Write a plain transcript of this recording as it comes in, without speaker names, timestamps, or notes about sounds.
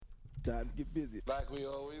Time to get busy. Like we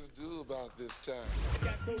always do about this time.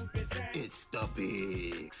 It's the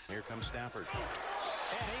Bigs. Here comes Stafford.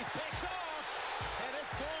 And he's picked off. And it's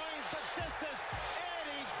going the distance.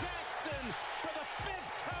 Eddie Jackson, for the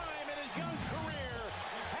 5th time in his young career,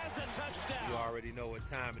 has a touchdown. You already know what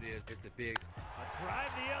time it is. It's the Bigs. A drive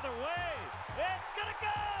the other way. It's going to go.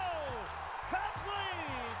 Cubs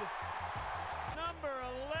lead. Number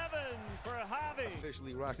 11 for Javi.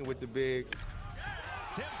 Officially rocking with the Bigs.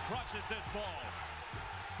 Tim crushes this ball.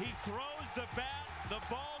 He throws the bat. The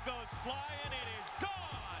ball goes flying. It is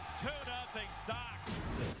gone. 2-0 Sox.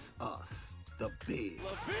 It's us, the Bigs.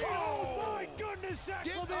 Oh, my goodness, Zach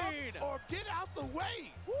Levine. Or get out the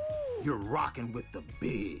way. Woo. You're rocking with the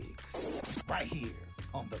Bigs. Right here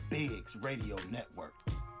on the Bigs Radio Network.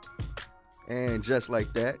 And just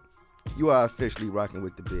like that, you are officially rocking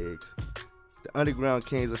with the Bigs. The Underground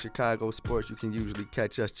Kings of Chicago sports. You can usually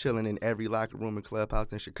catch us chilling in every locker room and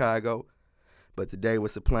clubhouse in Chicago. But today we're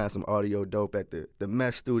supplying some audio dope at the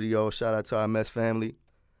Mess Studio. Shout out to our Mess family.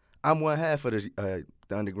 I'm one half of the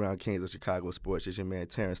Underground Kings of Chicago sports. It's your man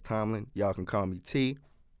Terrence Tomlin. Y'all can call me T.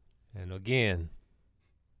 And again,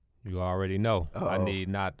 you already know. Uh-oh. I need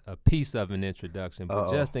not a piece of an introduction,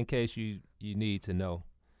 but just in case you need to know,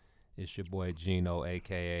 it's your boy Gino,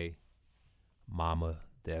 a.k.a. Mama,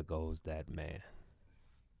 there goes that man.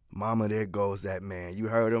 Mama, there goes that man. You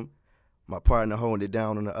heard him. My partner holding it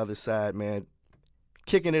down on the other side, man.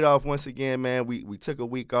 Kicking it off once again, man. We took a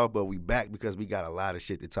week off, but we back because we got a lot of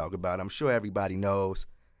shit to talk about. I'm sure everybody knows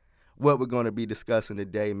what we're going to be discussing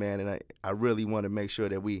today, man, and I really want to make sure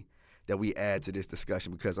that we add to this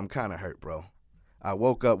discussion because I'm kind of hurt, bro. I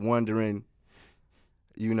woke up wondering,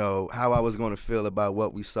 how I was going to feel about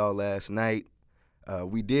what we saw last night.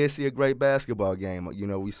 We did see a great basketball game.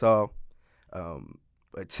 We saw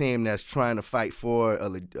a team that's trying to fight for a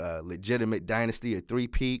legitimate dynasty, a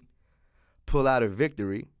three-peat, pull out a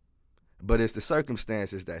victory, but it's the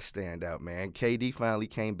circumstances that stand out, man. KD finally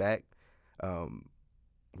came back.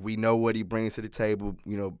 We know what he brings to the table,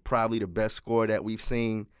 probably the best scorer that we've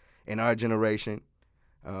seen in our generation.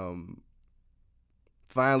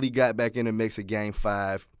 Finally got back in the mix of Game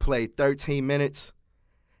 5, played 13 minutes,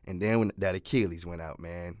 and then when that Achilles went out,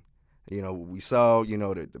 man. We saw,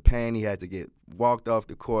 the pain. He had to get walked off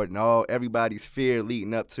the court, and everybody's fear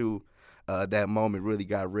leading up to that moment really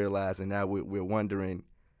got realized. And now we're wondering,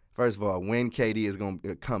 first of all, when KD is going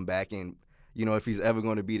to come back, and if he's ever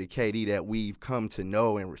going to be the KD that we've come to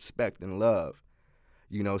know and respect and love.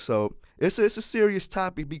 So it's a serious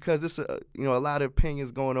topic because it's a lot of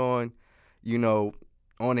opinions going on,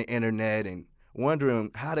 on the internet, and wondering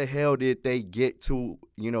how the hell did they get to,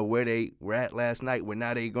 where they were at last night when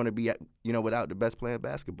now they're going to be, without the best player in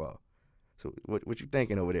basketball. So what you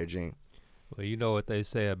thinking over there, Gene? Well, you know what they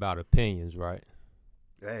say about opinions, right?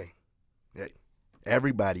 Hey,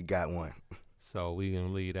 everybody got one. So we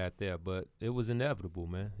can leave that there, but it was inevitable,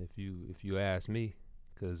 man, if you ask me,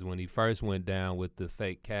 because when he first went down with the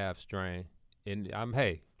fake calf strain, and I'm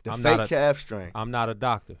fake calf strain. I'm not a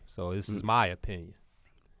doctor, so this is my opinion.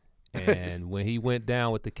 And when he went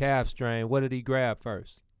down with the calf strain, what did he grab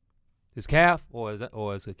first? His calf or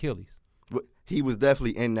his Achilles? He was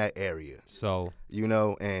definitely in that area. So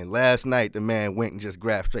and last night the man went and just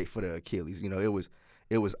grabbed straight for the Achilles.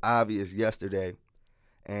 It was obvious yesterday.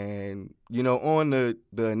 And, on the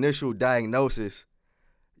initial diagnosis,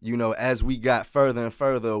 as we got further and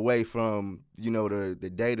further away from,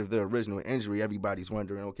 the date of the original injury, everybody's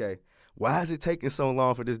wondering, okay, why is it taking so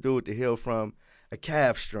long for this dude to heal from a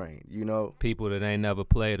calf strain, People that ain't never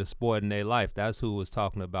played a sport in their life, that's who was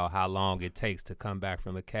talking about how long it takes to come back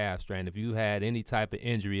from a calf strain. If you had any type of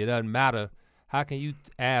injury, it doesn't matter. How can you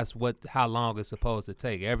ask how long it's supposed to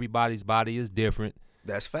take? Everybody's body is different.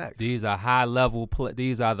 That's facts. These are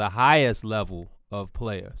these are the highest level of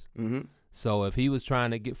players. Mm-hmm. So if he was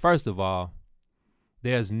trying to get, first of all,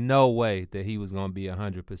 there's no way that he was going to be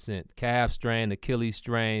 100%. Calf strain, Achilles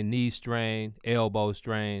strain, knee strain, elbow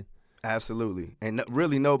strain. Absolutely. And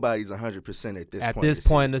really nobody's 100% at this point. At this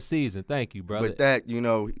point in the season. Thank you, brother. But that,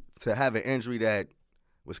 to have an injury that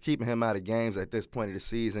was keeping him out of games at this point of the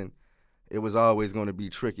season, it was always going to be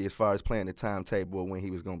tricky as far as playing the timetable when he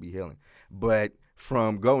was going to be healing. But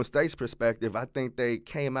from Golden State's perspective, I think they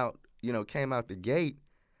came out the gate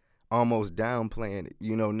almost downplaying it,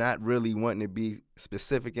 not really wanting to be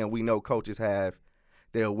specific. And we know coaches have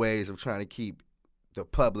their ways of trying to keep the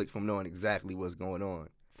public from knowing exactly what's going on.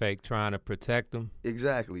 Fake trying to protect them.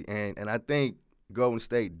 Exactly. And I think Golden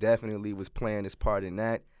State definitely was playing his part in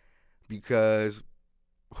that because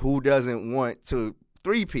who doesn't want to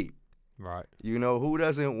three-peat? Right. Who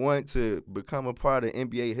doesn't want to become a part of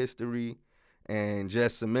NBA history and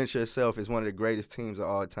just cement yourself as one of the greatest teams of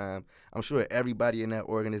all time. I'm sure everybody in that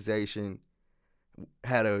organization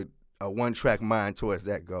had a one-track mind towards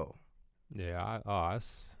that goal. Yeah,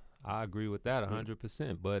 I agree with that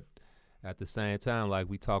 100%. But at the same time, like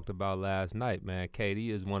we talked about last night, man,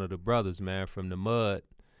 KD is one of the brothers, man, from the mud.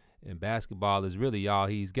 And basketball is really all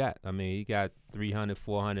he's got. I mean, he got 300,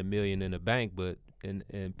 400 million in the bank, but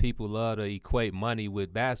and people love to equate money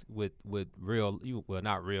with real, well,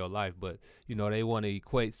 not real life, but they want to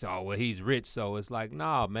equate. So, well, he's rich, so it's like,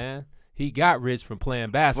 nah, man, he got rich from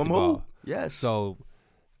playing basketball. From who? Yes. So,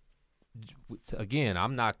 again,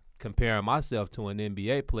 I'm not comparing myself to an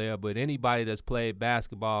NBA player, but anybody that's played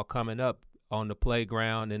basketball coming up on the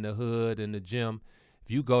playground, in the hood, in the gym.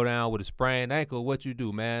 If you go down with a sprained ankle, what you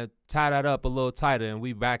do, man? Tie that up a little tighter and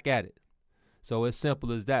we back at it. So it's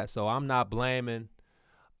simple as that. So I'm not blaming.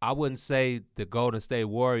 I wouldn't say the Golden State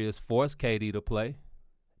Warriors forced KD to play.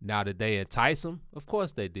 Now, did they entice him? Of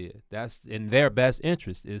course they did. That's in their best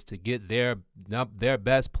interest, is to get their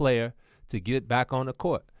best player to get back on the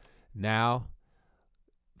court. Now,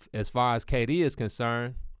 as far as KD is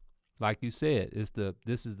concerned, like you said,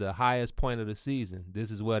 this is the highest point of the season. This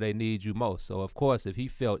is where they need you most. So, of course, if he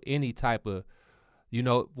felt any type of,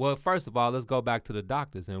 well, first of all, let's go back to the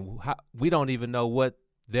doctors. And we don't even know what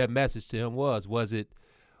their message to him was. Was it,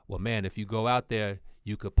 well, man, if you go out there,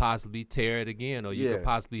 you could possibly tear it again, or you could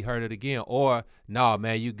possibly hurt it again. Or, no,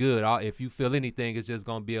 man, you good. If you feel anything, it's just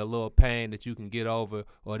going to be a little pain that you can get over,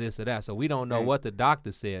 or this or that. So we don't know what the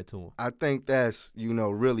doctor said to him. I think that's,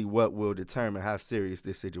 really what will determine how serious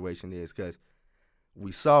this situation is, because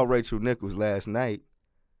we saw Rachel Nichols last night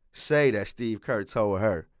say that Steve Kerr told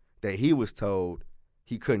her that he was told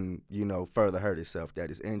he couldn't, further hurt himself, that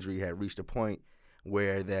his injury had reached a point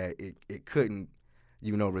where that it couldn't,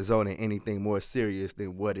 result in anything more serious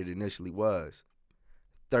than what it initially was.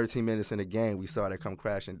 13 minutes in the game, we saw that come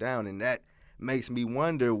crashing down, and that makes me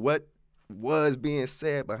wonder what was being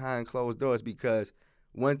said behind closed doors, because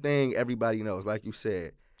one thing everybody knows, like you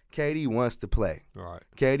said, KD wants to play. Right.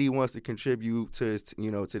 KD wants to contribute to his,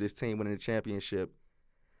 to this team winning the championship,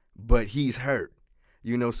 but he's hurt.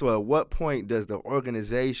 So at what point does the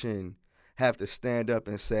organization have to stand up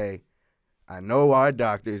and say, I know our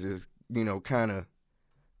doctors is, kind of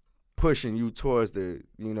pushing you towards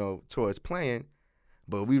towards playing,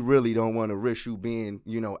 but we really don't want to risk you being,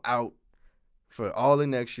 out for all the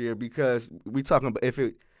next year, because we talking about if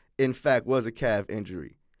it in fact was a calf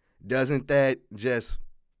injury, doesn't that just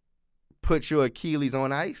put your Achilles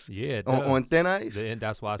on ice? Yeah, it on thin ice. And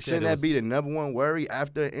that's why I said, shouldn't that be the number one worry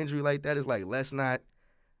after an injury like that? Is like, let's not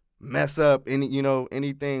mess up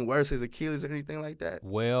anything worse as Achilles or anything like that.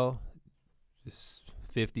 Well, it's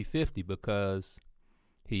 50-50, because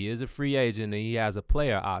he is a free agent and he has a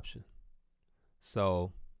player option.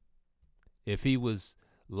 So if he was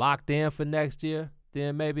locked in for next year,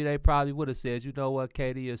 then maybe they probably would have said, you know what,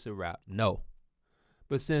 KD, is a wrap. No.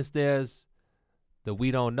 But since there's the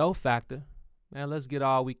we don't know factor, man, let's get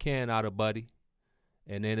all we can out of Buddy,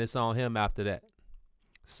 and then it's on him after that.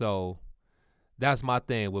 So that's my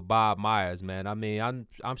thing with Bob Myers, man. I mean,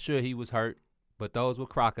 I'm sure he was hurt, but those were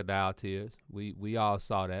crocodile tears. We all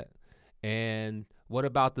saw that. And what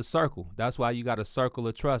about the circle? That's why you got a circle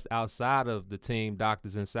of trust outside of the team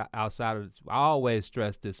doctors and outside of. I always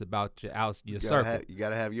stress this about your circle. You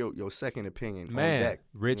gotta have your second opinion, man. On deck,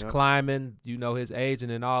 Rich Kleiman, his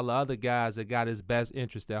agent, and all the other guys that got his best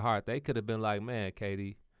interest at heart. They could have been like, man,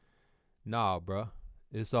 KD, nah, bro,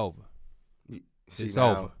 it's over. It's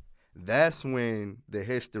over. That's when the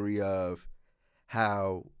history of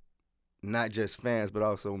how not just fans but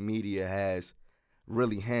also media has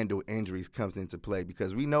really handle injuries comes into play,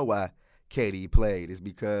 because we know why KD played. It's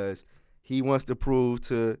because he wants to prove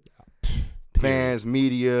to fans,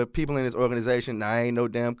 media, people in his organization, I ain't no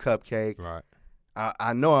damn cupcake. Right.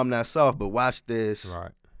 I know I'm not soft, but watch this.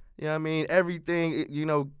 Right. You know what I mean?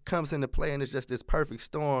 Everything, comes into play, and it's just this perfect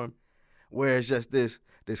storm where it's just this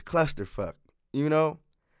clusterfuck,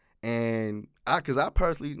 And because I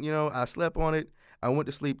personally, I slept on it. I went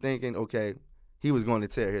to sleep thinking, okay, he was going to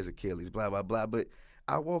tear his Achilles, blah, blah, blah. But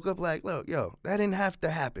I woke up like, look, that didn't have to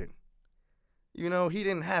happen. He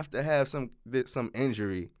didn't have to have some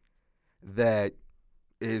injury that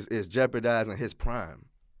is jeopardizing his prime.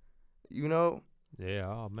 Yeah,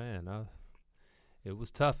 oh, man. It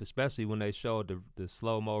was tough, especially when they showed the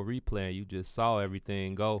slow-mo replay and you just saw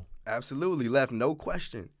everything go. Absolutely. Left no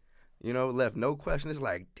question. Left no question. It's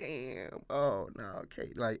like, damn, oh, no,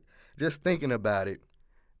 okay. Like, just thinking about it,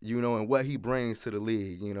 and what he brings to the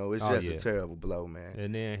league. It's just yeah. a terrible blow, man.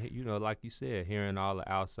 And then, like you said, hearing all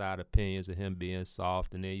the outside opinions of him being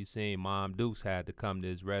soft, and then you seen Mom Dukes had to come to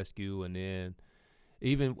his rescue, and then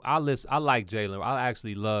even I like Jalen. I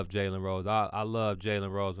actually love Jalen Rose. I loved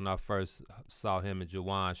Jalen Rose when I first saw him and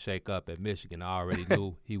Juwan shake up at Michigan. I already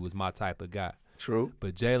knew he was my type of guy. True.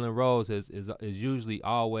 But Jalen Rose is usually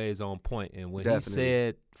always on point. And when Definitely. he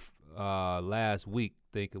said last week,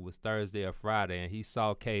 I think it was Thursday or Friday, and he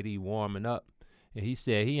saw KD warming up, and he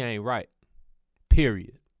said he ain't right,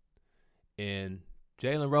 period. And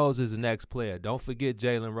Jalen Rose is the next player. Don't forget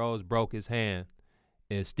Jalen Rose broke his hand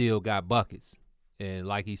and still got buckets. And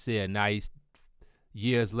like he said, now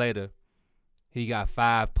years later, he got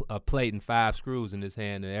a plate and 5 screws in his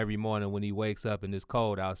hand, and every morning when he wakes up and it's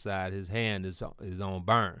cold outside, his hand is on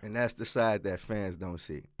burn. And that's the side that fans don't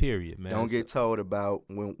see. Period, man. Don't get told about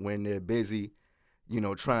when they're busy,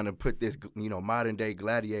 trying to put this, modern day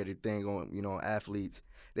gladiator thing on, athletes.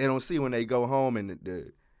 They don't see when they go home and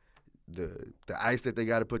the ice that they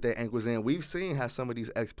got to put their ankles in. We've seen how some of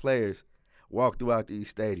these ex-players walk throughout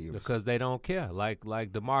these stadiums because they don't care. Like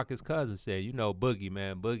DeMarcus Cousins said, Boogie,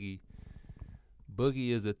 man, Boogie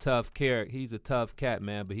is a tough character. He's a tough cat,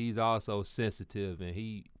 man, but he's also sensitive, and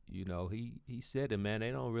he said it, man.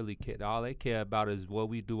 They don't really care. All they care about is what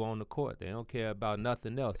we do on the court. They don't care about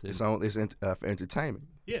nothing else. It's for entertainment.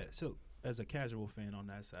 Yeah. So as a casual fan on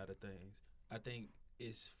that side of things, I think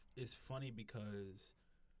it's funny because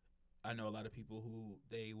I know a lot of people who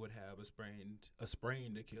they would have a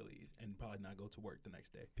sprained Achilles and probably not go to work the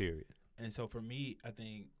next day. Period. And so for me, I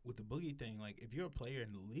think with the Boogie thing, like if you're a player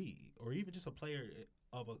in the league or even just a player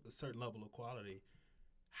of a certain level of quality,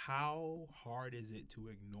 how hard is it to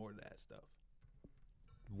ignore that stuff?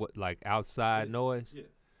 What, like outside noise?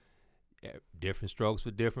 Yeah. Different strokes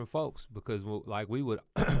for different folks. Because like we would,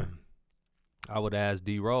 I would ask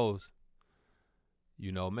D Rose,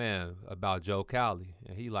 man, about Joe Cowley,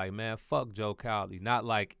 and he like, man, fuck Joe Cowley. Not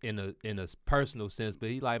like in a personal sense, but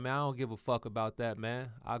he like, man, I don't give a fuck about that, man.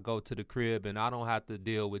 I go to the crib and I don't have to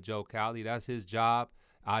deal with Joe Cowley. That's his job.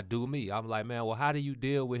 I do me. I'm like, man, well, how do you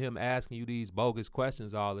deal with him asking you these bogus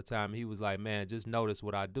questions all the time? He was like, man, just notice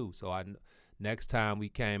what I do. So next time we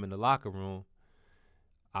came in the locker room,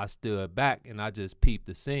 I stood back and I just peeped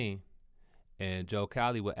the scene, and Joe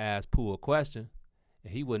Cowley would ask Pooh a question.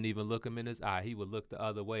 And he wouldn't even look him in his eye. He would look the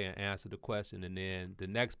other way and answer the question. And then the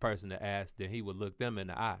next person to ask, then he would look them in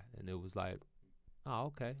the eye. And it was like, oh,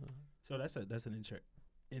 okay. So that's an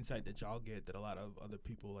insight that y'all get that a lot of other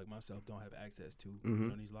people like myself don't have access to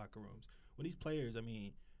in these locker rooms. When these players, I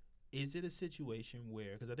mean, is it a situation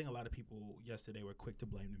where, because I think a lot of people yesterday were quick to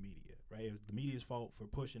blame the media, right? It was the media's fault for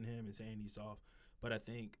pushing him and saying he's soft. But I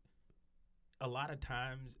think a lot of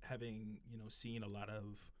times having, seen a lot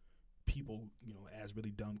of people, ask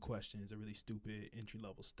really dumb questions or really stupid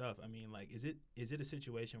entry-level stuff. I mean, like, is it a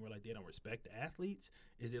situation where, like, they don't respect the athletes?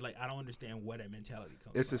 Is it, like, I don't understand where that mentality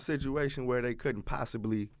comes from? It's a situation where they couldn't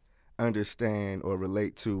possibly understand or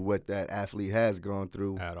relate to what that athlete has gone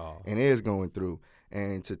through at all and is going through.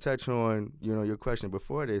 And to touch on, your question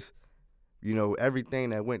before this, everything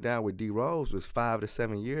that went down with D Rose was 5 to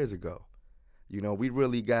 7 years ago. We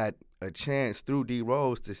really got a chance through D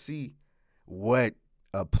Rose to see what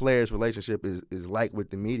a player's relationship is like with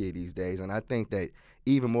the media these days. And I think that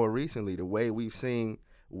even more recently, the way we've seen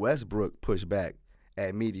Westbrook push back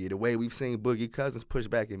at media, the way we've seen Boogie Cousins push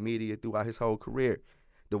back at media throughout his whole career,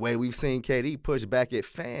 the way we've seen KD push back at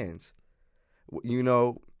fans,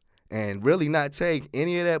 and really not take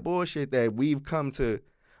any of that bullshit that we've come to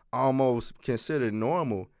almost consider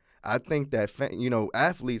normal. I think that,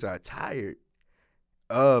 athletes are tired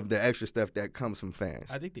of the extra stuff that comes from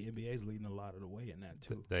fans. I think the NBA is leading a lot of the way in that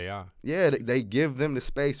too. They are. Yeah, they give them the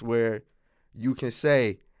space where you can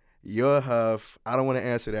say, you're Huff, I don't want to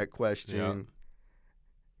answer that question. Yep.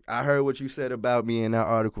 I heard what you said about me in that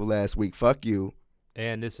article last week. Fuck you.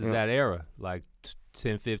 And this is that era. Like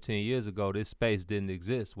 10, 15 years ago, this space didn't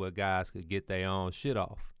exist where guys could get their own shit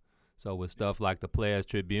off. So with stuff like the Players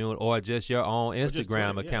Tribune or just your own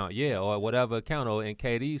Instagram account, or whatever account, or in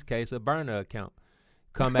KD's case, a burner account.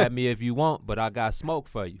 Come at me if you want, but I got smoke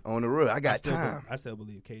for you. On the road, I got time. I still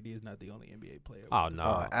believe KD is not the only NBA player. Oh,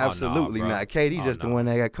 no. Absolutely no, not. KD just the one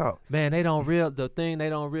that got caught. Man, the thing they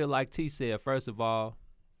don't real, like T said, first of all,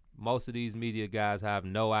 most of these media guys have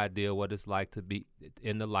no idea what it's like to be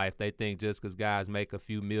in the life. They think just because guys make a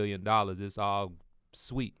few $1 million, it's all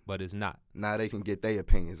sweet, but it's not. Now they can get their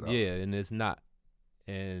opinions off. Yeah, and it's not.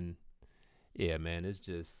 And yeah, man, it's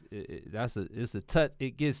just it's a touch.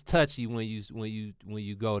 It gets touchy when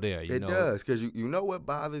you go there. It does, because you know what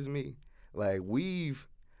bothers me? Like we've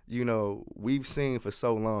we've seen for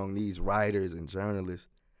so long these writers and journalists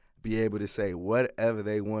be able to say whatever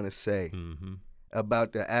they want to say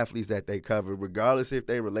about the athletes that they cover, regardless if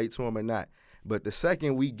they relate to them or not. But the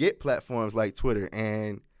second we get platforms like Twitter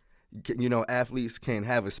and, athletes can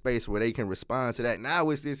have a space where they can respond to that, now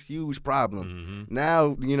it's this huge problem.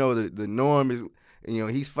 Now, the norm is,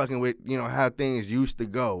 he's fucking with, how things used to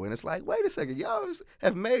go. And it's like, wait a second, y'all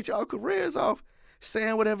have made y'all careers off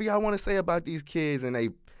saying whatever y'all want to say about these kids and they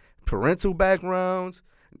parental backgrounds,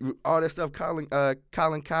 all that stuff, Colin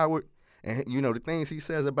Cowherd, and, the things he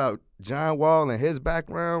says about John Wall and his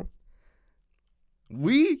background.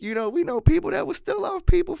 We know people that were still off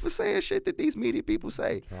people for saying shit that these media people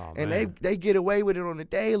say. Oh, and man. they get away with it on the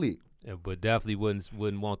daily. Yeah, but definitely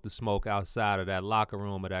wouldn't want the smoke outside of that locker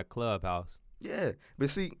room or that clubhouse. Yeah, but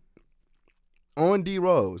see, on D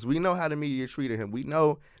Rose, we know how the media treated him. We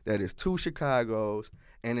know that it's 2 Chicagos,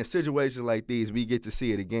 and in situations like these, we get to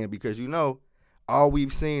see it again because all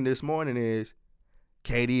we've seen this morning is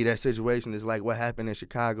KD. That situation is like what happened in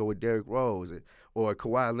Chicago with Derrick Rose or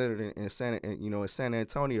Kawhi Leonard in San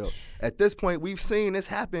Antonio. At this point, we've seen this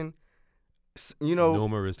happen.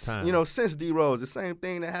 Numerous times. Since D Rose, the same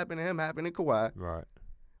thing that happened to him happened to Kawhi. Right.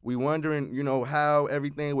 We wondering, how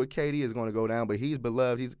everything with KD is going to go down, but he's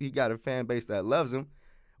beloved. He got a fan base that loves him.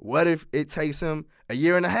 What if it takes him a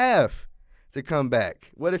year and a half to come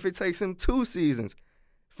back? What if it takes him 2 seasons?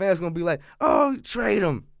 Fans going to be like, oh, trade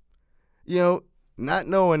him. Not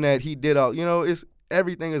knowing that he did all,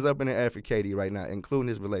 everything is up in the air for KD right now, including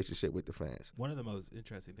his relationship with the fans. One of the most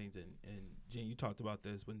interesting things, and Gene, you talked about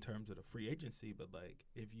this in terms of the free agency, but like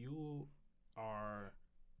if you are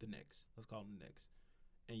the Knicks, let's call them the Knicks,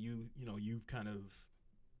 and you've kind of,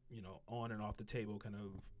 on and off the table kind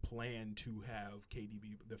of plan to have KD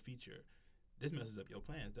be the feature, this messes up your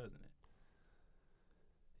plans, doesn't it?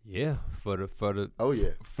 Yeah, for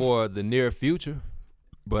the near future.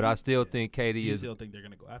 But I still think KD You still think they're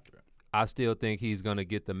going to go after him? I still think he's going to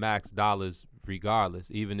get the max dollars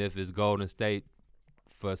regardless, even if it's Golden State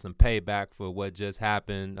for some payback for what just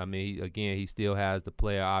happened. I mean, he still has the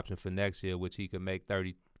player option for next year, which he could make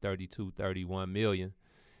 32, 31 million.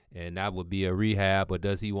 And that would be a rehab, or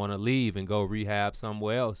does he want to leave and go rehab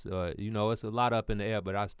somewhere else? It's a lot up in the air,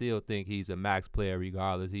 but I still think he's a max player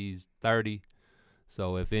regardless. He's 30,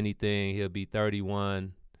 so if anything, he'll be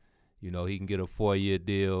 31. He can get a 4-year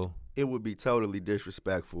deal. It would be totally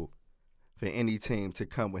disrespectful for any team to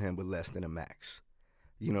come with him with less than a max.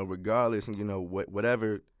 Regardless,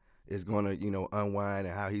 whatever is going to, unwind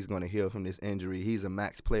and how he's going to heal from this injury, he's a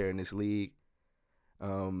max player in this league.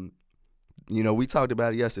 We talked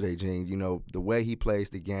about it yesterday, Gene. The way he plays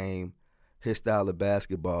the game, his style of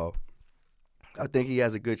basketball, I think he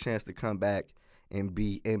has a good chance to come back and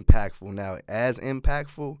be impactful. Now, as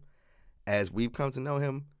impactful as we've come to know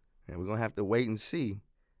him, and we're going to have to wait and see,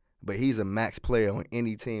 but he's a max player on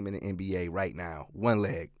any team in the NBA right now, one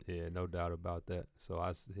leg. Yeah, no doubt about that. So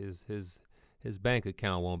his bank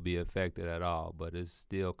account won't be affected at all, but it's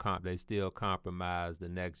still they still compromise the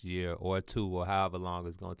next year or 2 or however long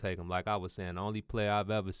it's going to take him. Like I was saying, the only player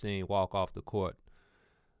I've ever seen walk off the court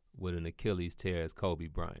with an Achilles tear is Kobe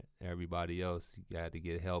Bryant. Everybody else got to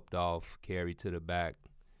get helped off, carried to the back,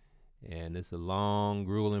 and it's a long,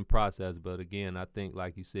 grueling process. But again, I think,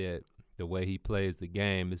 like you said, the way he plays the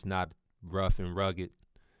game is not rough and rugged,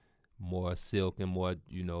 more silk and more,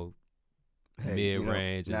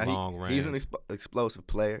 mid-range and long range. He's an explosive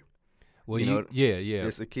player. Well, yeah.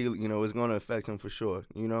 It's Achilles, it's going to affect him for sure,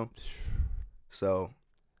 So,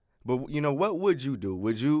 but, what would you do?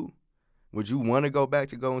 Would you want to go back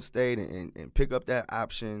to Golden State and pick up that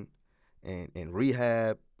option and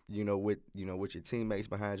rehab, with your teammates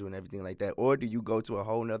behind you and everything like that? Or do you go to a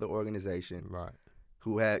whole nother organization, right,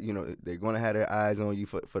 who they're going to have their eyes on you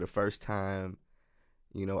for the first time?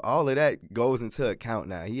 All of that goes into account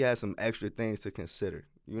now. He has some extra things to consider,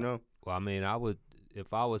 Well, I mean,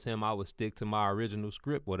 if I was him, I would stick to my original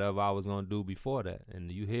script, whatever I was going to do before that.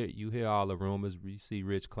 And you hear all the rumors. You see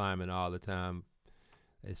Rich Kleiman all the time.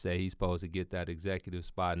 They say he's supposed to get that executive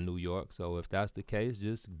spot in New York. So if that's the case,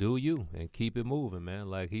 just do you and keep it moving, man.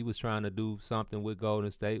 Like he was trying to do something with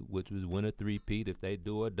Golden State, which was win a 3-peat. If they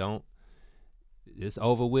do or don't, it's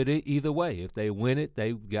over with it either way. If they win it,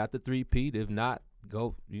 they got the 3-peat. If not,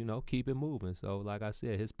 go, keep it moving. So like I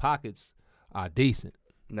said, his pockets are decent.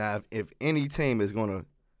 Now, if any team is going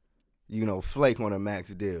to, flake on a max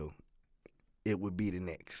deal, it would be the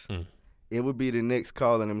Knicks. It would be the Knicks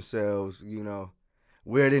calling themselves,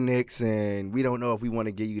 we're the Knicks, and we don't know if we want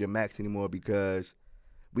to give you the max anymore because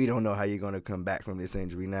we don't know how you're going to come back from this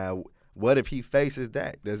injury. Now, what if he faces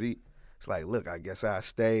that? It's like, look, I guess I'll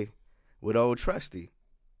stay with old Trusty.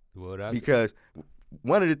 Well, that's Because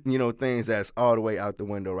one of the things that's all the way out the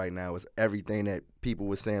window right now is everything that people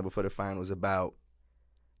were saying before the finals about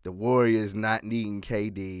the Warriors not needing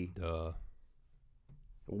KD.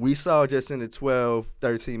 We saw just in the 12,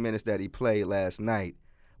 13 minutes that he played last night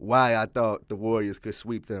why I thought the Warriors could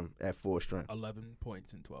sweep them at full strength. 11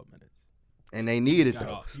 points in 12 minutes. And they needed He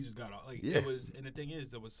those. just got off. Like, Yeah. And the thing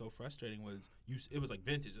is, that was so frustrating was it was like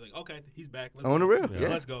vintage. Like, okay, he's back. Let's On go. the real, yeah.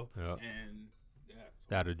 Let's go. Yeah. And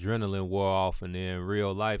that adrenaline wore off, and then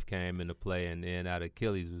real life came into play, and then that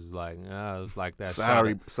Achilles was like, it was like that.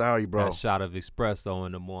 Sorry, bro. That shot of espresso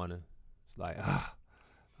in the morning. It's like,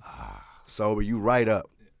 Sober, you right up.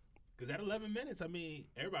 because at 11 minutes, I mean,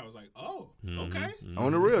 everybody was like, "Oh, mhm, okay." mhm.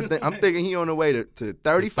 On the real thing, I'm thinking he on the way to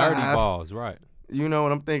 35. 30 balls, right? You know,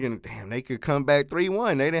 and I'm thinking, damn, they could come back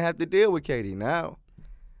 3-1. They didn't have to deal with KD. Now,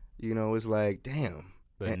 it's like, damn.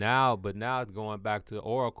 But now going back to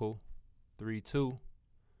Oracle, 3-2.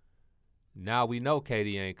 Now we know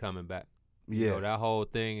KD ain't coming back. Yeah. That whole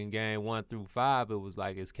thing in game 1 through 5, it was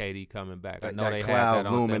like, is KD coming back? I That- know that they cloud had that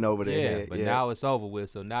on looming over their yeah, head, but yeah. now it's over with,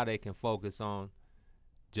 so now they can focus on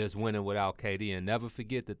just winning without KD and never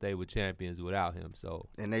forget that they were champions without him. So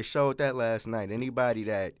And they showed that last night. Anybody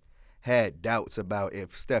that had doubts about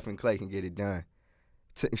if Steph and Clay can get it done,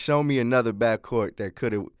 show me another backcourt that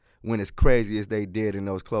could have went as crazy as they did in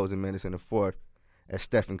those closing minutes in the fourth as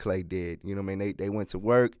Steph and Clay did. You know what I mean? They went to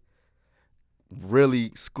work,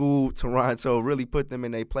 really schooled Toronto, really put them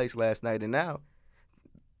in their place last night. And now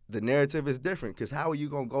the narrative is different because how are you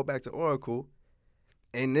going to go back to Oracle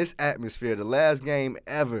in this atmosphere, the last game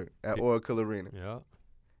ever at Oracle Arena, yeah,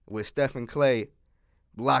 with Steph and Clay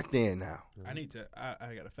locked in now? I need to.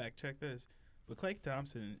 I got to fact check this. But Klay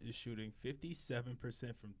Thompson is shooting 57%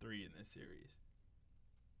 from 3 in this series.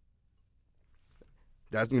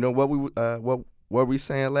 That's what we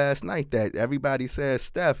saying last night, that everybody says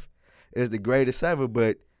Steph is the greatest ever,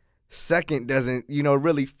 but second doesn't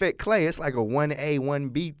really fit Clay. It's like a 1A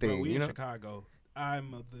 1B thing. Well, we in Chicago.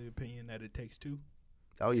 I'm of the opinion that it takes two.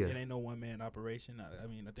 Oh yeah. It ain't no one-man operation. I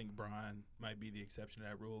mean, I think Bron might be the exception to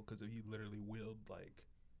that rule because he literally willed like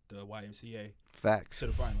the YMCA Facts. to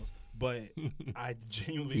the finals. But I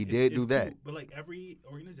genuinely He did do that. Two, but like every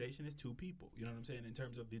organization is two people. You know what I'm saying? In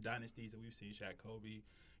terms of the dynasties that we've seen, Shaq, Kobe,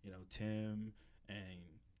 Tim and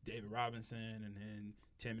David Robinson, and then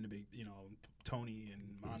Tim and the big, Tony and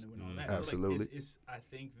Manu and all that. Absolutely. So like, it's I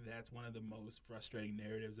think that's one of the most frustrating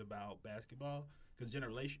narratives about basketball because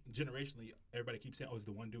generationally everybody keeps saying, "Oh, it's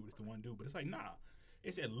the one dude, it's the one dude," but it's like, nah,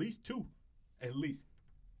 it's at least two, at least.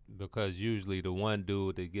 because usually the one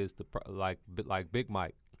dude that gets the like Big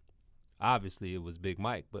Mike, obviously it was Big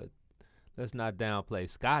Mike, but let's not downplay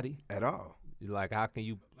Scotty At all. Like, how can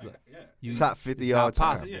you? You Top 50 it's not all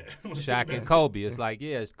time. possible. Yeah. Shaq and Kobe. It's like,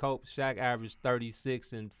 yeah, Shaq averaged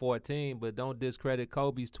 36 and 14, but don't discredit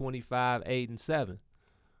Kobe's 25, 8, and 7.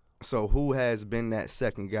 So who has been that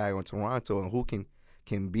second guy on Toronto, and who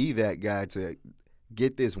can be that guy to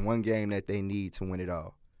get this one game that they need to win it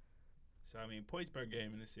all? So I mean, points per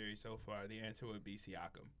game in the series so far, the answer would be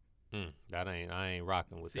Siakam. I ain't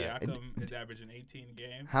rocking with that. Siakam is averaging 18 a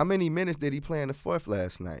game. How many minutes did he play in the fourth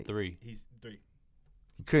last night? 3. He's 3,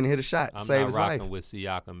 He couldn't hit a shot, I'm save not his rocking life. with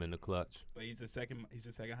Siakam in the clutch. but he's the second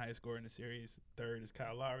highest scorer in the series. Third is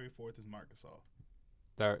Kyle Lowry. Fourth is Marc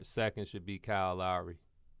Gasol. Second should be Kyle Lowry.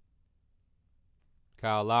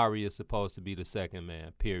 Kyle Lowry is supposed to be the second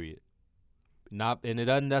man, period. And it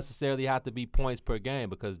doesn't necessarily have to be points per game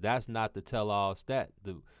because that's not the tell-all stat.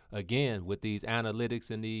 Again, with these analytics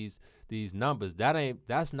and these numbers,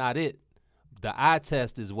 that's not it. The eye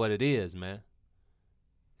test is what it is, man.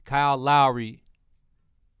 Kyle Lowry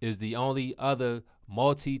is the only other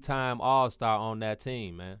multi-time All-Star on that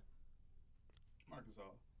team, man. Marc Gasol.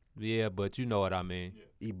 Yeah, but you know what I mean.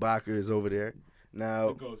 Ibaka is over there. Now,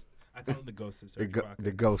 The ghost. I call him the ghost of the, Serge go- Ibaka.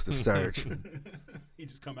 the ghost of Serge. He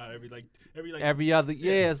just come out every Every other,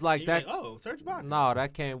 it's like and that. you're like, oh, Serge Ibaka. No,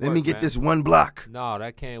 that can't work. Let me get man. this one block. No,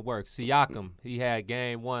 that can't work. Siakam, he had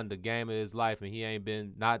game 1, the game of his life, and he ain't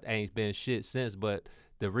been shit since. But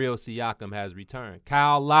the real Siakam has returned.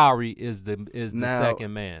 Kyle Lowry is the Now,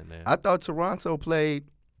 second man. I thought Toronto played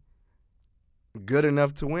good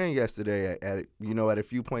enough to win yesterday at a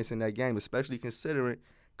few points in that game, especially considering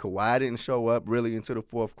Kawhi didn't show up really into the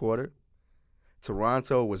fourth quarter.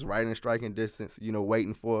 Toronto was right in striking distance,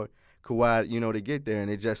 waiting for Kawhi, to get there, and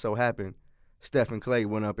it just so happened Steph and Clay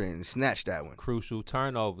went up and snatched that one. Crucial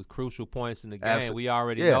turnovers, crucial points in the game. We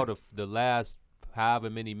already Yeah. know the last however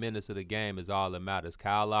many minutes of the game is all that matters.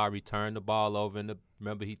 Kyle Lowry turned the ball over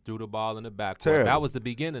remember he threw the ball in the backcourt. Terrible. That was the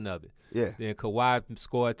beginning of it. Yeah. Then Kawhi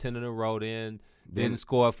scored 10 in a row, then didn't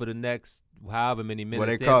score for the next however many minutes.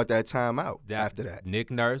 Well, they called that timeout after that. Nick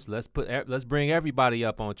Nurse, let's bring everybody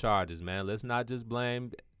up on charges, man. Let's not just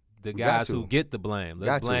blame the guys who get the blame.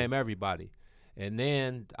 Let's blame everybody. And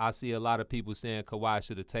then I see a lot of people saying Kawhi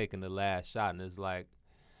should have taken the last shot, and it's like,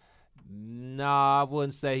 nah, I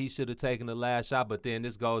wouldn't say he should have taken the last shot. But then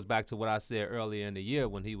this goes back to what I said earlier in the year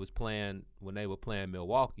when they were playing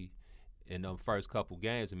Milwaukee in them first couple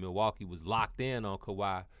games, and Milwaukee was locked in on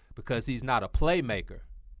Kawhi because he's not a playmaker.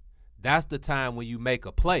 That's the time when you make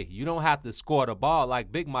a play. You don't have to score the ball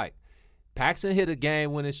like Big Mike. Paxson hit a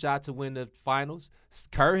game-winning shot to win the finals.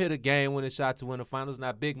 Kerr hit a game-winning shot to win the finals.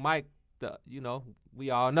 Now, Big Mike, we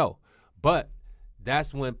all know. But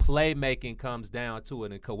that's when playmaking comes down to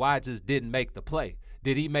it, and Kawhi just didn't make the play.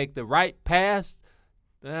 Did he make the right pass?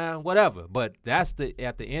 Whatever. But at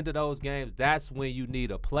the end of those games, that's when you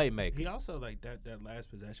need a playmaker. He also, like, that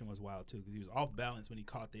last possession was wild, too, because he was off balance when he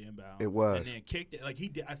caught the inbound. It was. And then kicked it. Like, he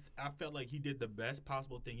did. I felt like he did the best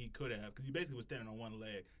possible thing he could have, because he basically was standing on one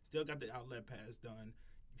leg. Still got the outlet pass done.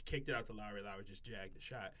 Kicked it out to Lowry. Lowry just jagged the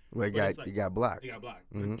shot. Well, he got blocked. He got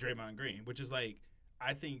blocked with Draymond Green, which is like,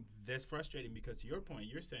 I think that's frustrating because to your point,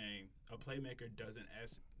 you're saying a playmaker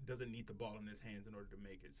doesn't need the ball in his hands in order to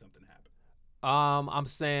make something happen. I'm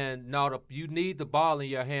saying no. You need the ball in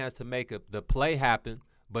your hands to make the play happen,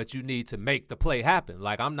 but you need to make the play happen.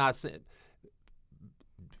 Like, I'm not saying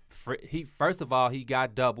first of all, he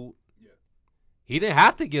got doubled. Yeah. He didn't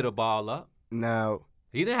have to get a ball up. Now,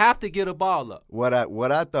 he didn't have to get a ball up. What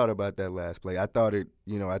I thought about that last play, I thought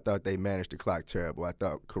they managed the clock terrible. I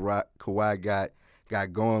thought Kawhi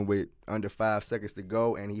got going with under 5 seconds to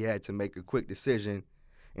go, and he had to make a quick decision,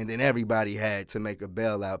 and then everybody had to make a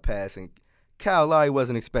bailout pass, and Kyle Lowry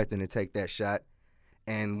wasn't expecting to take that shot.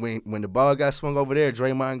 And when the ball got swung over there,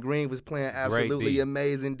 Draymond Green was playing absolutely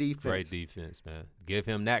amazing defense. Great defense, man. Give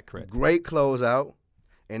him that credit. Great closeout,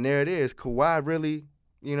 and there it is. Kawhi really,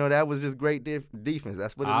 that was just great defense.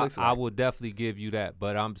 That's what it looks like. I will definitely give you that,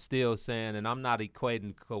 but I'm still saying, and I'm not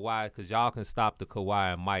equating Kawhi because y'all can stop the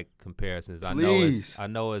Kawhi and Mike comparisons. Please. I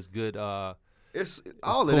know it's good. It's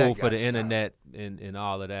all of cool that for the stop. internet and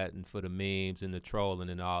all of that, and for the memes and the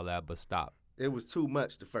trolling and all that, but stop. It was too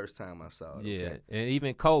much the first time I saw it. Yeah, okay? and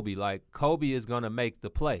even Kobe is gonna make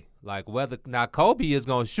the play. Like Kobe is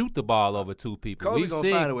gonna shoot the ball over two people. Kobe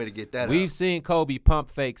gonna find a way to get that. We've seen Kobe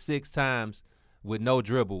pump fake 6 times with no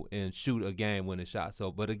dribble and shoot a game-winning shot.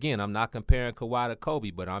 So, but again, I'm not comparing Kawhi to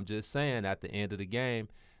Kobe, but I'm just saying at the end of the game,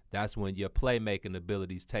 that's when your playmaking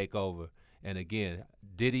abilities take over. And again,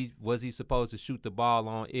 was he supposed to shoot the ball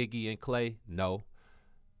on Iggy and Klay? No.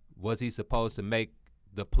 Was he supposed to make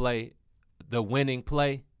the play? The winning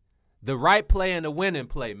play, the right play and the winning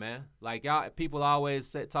play, man. Like people always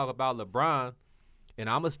talk about LeBron, and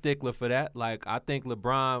I'm a stickler for that. Like, I think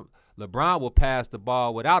LeBron will pass the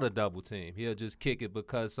ball without a double team. He'll just kick it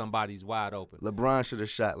because somebody's wide open. LeBron should have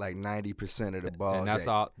shot like 90% of the balls. And that's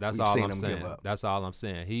all I'm saying. That's all I'm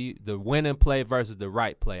saying. The winning play versus the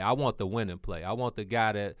right play. I want the winning play. I want the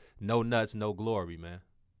guy that no nuts, no glory, man.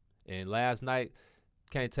 And last night,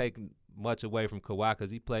 can't take much away from Kawhi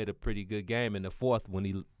because he played a pretty good game in the fourth when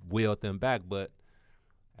he wheeled them back. But,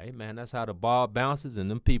 hey, man, that's how the ball bounces,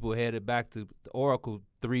 and them people headed back to Oracle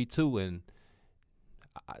 3-2, and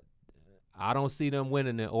I don't see them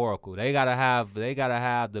winning in Oracle. They gotta have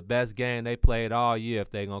the best game they played all year if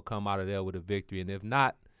they're gonna come out of there with a victory. And if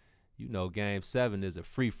not, Game 7 is a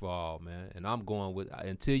free for all, man. And I'm going with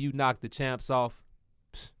until you knock the champs off.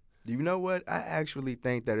 You know what? I actually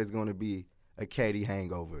think that it's gonna be a KD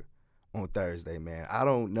hangover on Thursday, man. I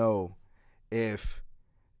don't know if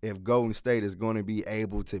Golden State is going to be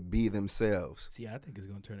able to be themselves. See, I think it's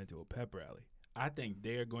going to turn into a pep rally. I think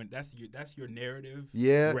they're going. That's your narrative.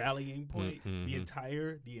 Yeah. Rallying point. Mm-hmm. The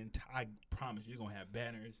entire. I promise you're gonna have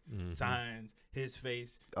banners, signs, his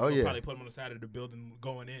face. Oh yeah. Probably put him on the side of the building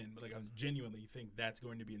going in. But I genuinely think that's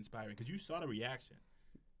going to be inspiring because you saw the reaction.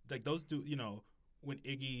 Like those two, when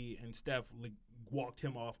Iggy and Steph walked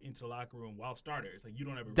him off into the locker room while starters. Like you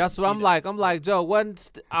don't ever. That's what I'm like. I'm like, Joe, wasn't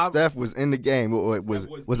Steph was in the game?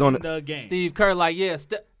 Was on the game. Steve Kerr, like, yeah,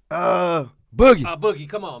 Boogie. Boogie,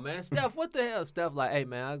 come on, man. Steph, what the hell? Steph, like, hey,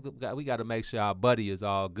 man, we got to make sure our buddy is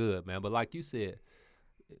all good, man. But like you said,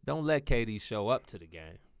 don't let KD show up to the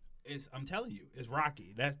game. I'm telling you, it's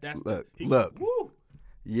rocky. Look. Woo.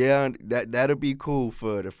 Yeah, that'll be cool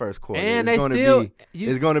for the first quarter. And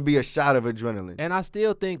it's going to be a shot of adrenaline. And I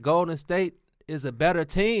still think Golden State is a better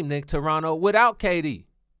team than Toronto without KD.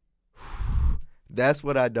 That's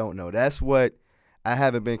what I don't know. That's what I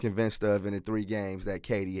haven't been convinced of in the 3 games that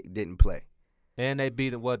KD didn't play. And they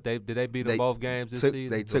beat them. Did they beat them both games this season?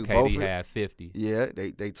 They took KD both. had 50. Yeah,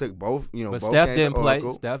 they took both. But both Steph games didn't play.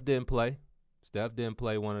 Oracle. Steph didn't play. Steph didn't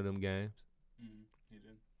play one of them games. He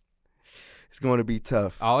did. It's going to be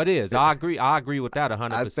tough. Oh, it is. I agree. I agree with that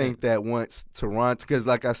 100%. I think that once Toronto, because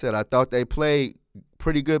like I said, I thought they played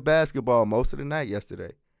pretty good basketball most of the night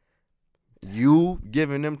yesterday. You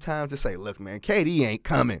giving them time to say, look, man, KD ain't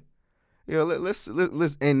coming. Let's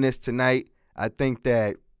end this tonight. I think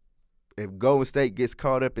that if Golden State gets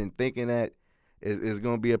caught up in thinking that it's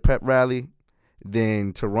going to be a pep rally,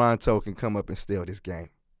 then Toronto can come up and steal this game.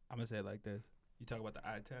 I'm going to say it like this. You talk about the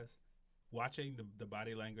eye test. Watching the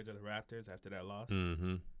body language of the Raptors after that loss.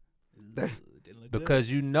 Mm-hmm. Didn't look Because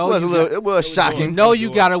good. you know it was shocking. You know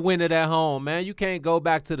you got to win it at home, man. You can't go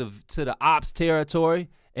back to the ops territory,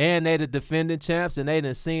 and they the defending champs, and they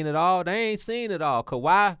done seen it all. They ain't seen it all.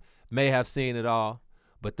 Kawhi may have seen it all,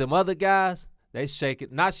 but them other guys, they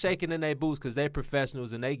not shaking in their boots because they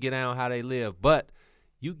professionals and they get down how they live. But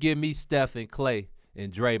you give me Steph and Klay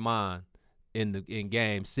and Draymond in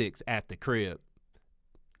Game 6 at the crib,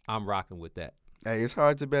 I'm rocking with that. Hey, it's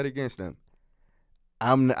hard to bet against them.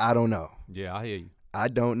 I don't know. Yeah, I hear you. I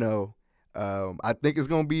don't know. I think it's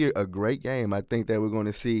going to be a great game. I think that we're going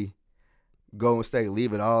to see Golden State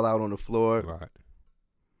leave it all out on the floor. Right.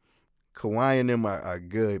 Kawhi and them are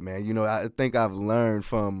good, man. You know, I think I've learned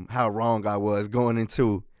from how wrong I was going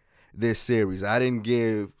into this series. I didn't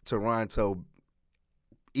give Toronto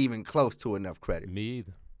even close to enough credit. Me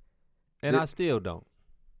either. And I still don't.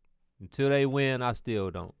 Until they win, I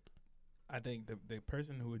still don't. I think the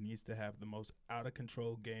person who needs to have the most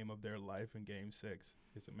out-of-control game of their life in Game 6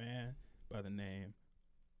 is a man by the name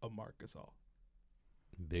of Marc Gasol.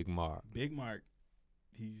 Big Mark. Big Mark.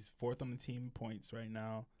 He's fourth on the team in points right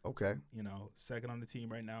now. Okay. You know, second on the team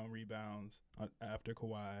right now in rebounds after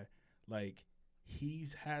Kawhi. Like,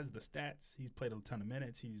 has the stats. He's played a ton of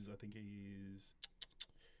minutes. I think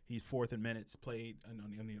he's fourth in minutes played on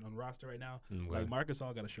the roster right now. Okay. Like, Marc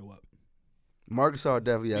Gasol got to show up. Marc Gasol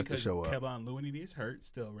definitely has to show up. Kevon Looney is hurt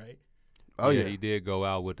still, right? Oh, yeah. He did go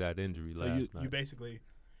out with that injury last night. You basically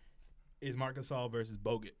is Marc Gasol versus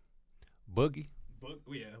Bogut. Boogie?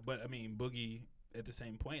 Yeah, but I mean Boogie at the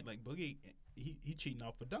same point. Like Boogie, he cheating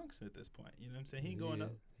off for dunks at this point. You know what I'm saying? He ain't going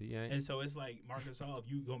up. He ain't. And so it's like Marc Gasol, if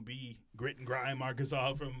you gonna be grit and grind Marc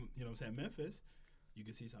Gasol from, you know what I'm saying, Memphis, you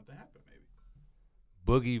can see something happen maybe.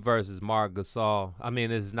 Boogie versus Marc Gasol. I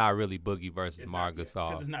mean, it's not really Boogie versus Marc Gasol.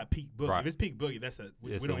 Because it's not peak Boogie. Right. If it's peak Boogie,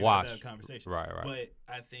 we It's don't a even wash. have that conversation. Right. But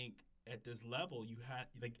I think at this level, you had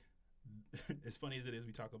like, as funny as it is,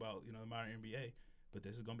 we talk about the modern NBA, but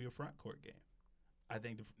this is gonna be a front court game. I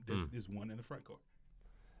think this one in the front court.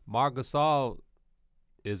 Marc Gasol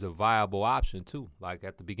is a viable option too. Like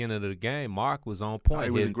at the beginning of the game, Marc was on point, he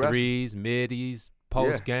was hitting aggressive. threes, middies,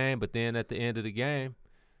 post game. But then at the end of the game,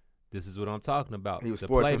 this is what I'm talking about. He was the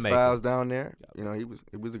forcing playmaker. fouls down there. You know,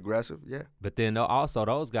 it was aggressive. Yeah. But then also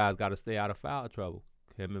those guys got to stay out of foul trouble.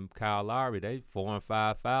 Him and Kyle Lowry, they 4 and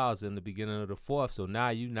 5 fouls in the beginning of the fourth. So now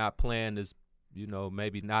you're not playing as,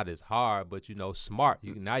 maybe not as hard, but smart.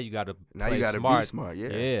 Now you got to be smart. Yeah.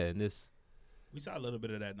 Yeah, and this. We saw a little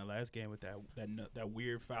bit of that in the last game with that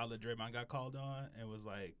weird foul that Draymond got called on and was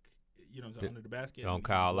like, under the basket on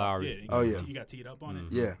Kyle Lowry. He got teed up on it.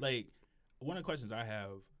 Yeah. Like one of the questions I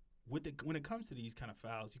have when it comes to these kind of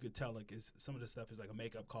fouls, you could tell like some of the stuff is like a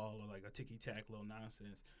makeup call or like a ticky tack little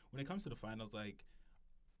nonsense. When it comes to the finals, like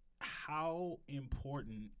how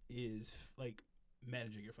important is like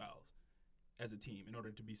managing your fouls as a team in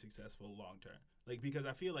order to be successful long term? Like, because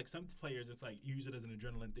I feel like some players, it's like you use it as an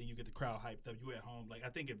adrenaline thing. You get the crowd hyped up. You at home. Like, I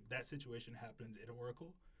think if that situation happens at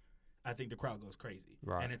Oracle, I think the crowd goes crazy.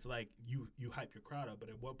 Right. And it's like you hype your crowd up, but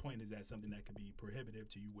at what point is that something that could be prohibitive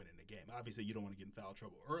to you winning the game? Obviously, you don't want to get in foul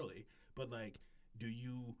trouble early, but like, do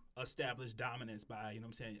you establish dominance by,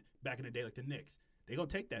 back in the day, like the Knicks? They're going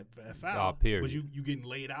to take that foul, period. but you getting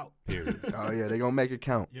laid out. Period. Oh, yeah, they're going to make it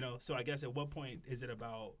count. So I guess at what point is it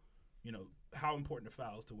about, how important are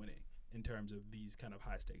fouls to winning in terms of these kind of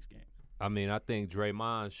high-stakes games? I mean, I think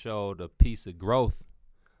Draymond showed a piece of growth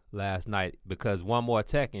last night because one more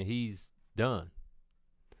tech and he's done.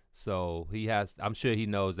 So I'm sure he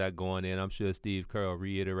knows that going in. I'm sure Steve Kerr will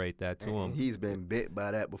reiterate that to him. He's been bit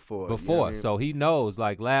by that before. So he knows,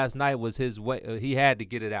 like last night was his way. He had to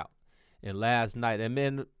get it out. And last night, and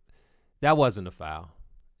then that wasn't a foul.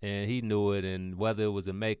 And he knew it, and whether it was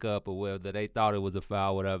a makeup or whether they thought it was a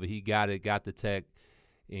foul, whatever, he got the tech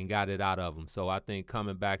and got it out of him. So I think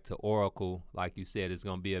coming back to Oracle, like you said, it's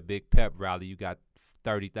going to be a big pep rally. You got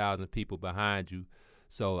 30,000 people behind you.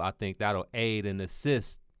 So I think that'll aid and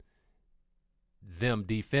assist them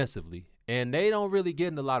defensively. And they don't really get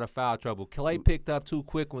in a lot of foul trouble. Klay picked up 2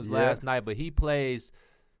 quick ones last night, but Klay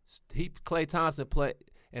Thompson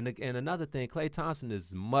And another thing, Klay Thompson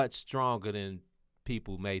is much stronger than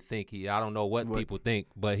people may think. I don't know what people think,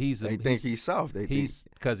 but they think he's soft. He's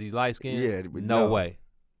because he's light skinned. Yeah, but no way.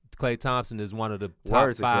 Klay Thompson is one of the top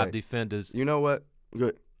Words of 5 Klay. defenders. You know what?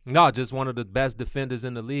 Good. No, just one of the best defenders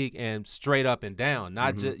in the league, and straight up and down.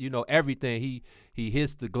 Not just everything. He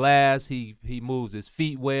hits the glass. He moves his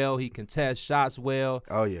feet well. He contests shots well.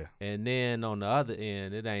 Oh yeah. And then on the other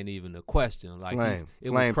end, it ain't even a question. Like it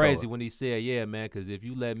was Flame crazy thrower. when he said, "Yeah, man, because if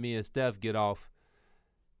you let me and Steph get off,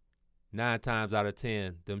 9 times out of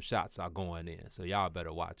 10, them shots are going in. So y'all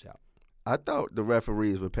better watch out." I thought the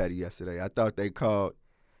referees were petty yesterday. I thought they called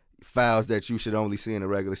fouls that you should only see in the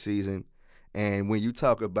regular season. And when you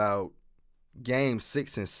talk about games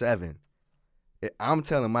 6 and 7, I'm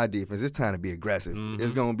telling my defense it's time to be aggressive.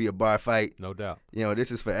 It's going to be a bar fight. No doubt. You know,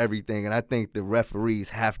 this is for everything. And I think the referees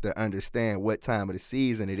have to understand what time of the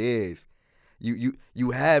season it is. You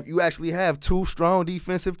actually have 2 strong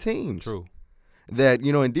defensive teams. True. That,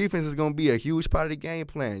 and defense is going to be a huge part of the game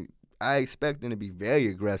plan. I expect them to be very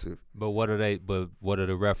aggressive. But what are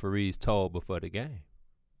the referees told before the game?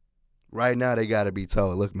 Right now, they got to be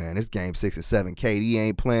told, look, man, it's game 6 and 7. KD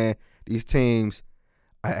ain't playing. These teams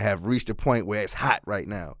have reached a point where it's hot right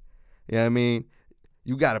now. You know what I mean?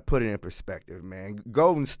 You got to put it in perspective, man.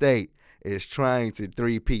 Golden State is trying to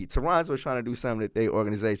three-peat. Toronto is trying to do something that their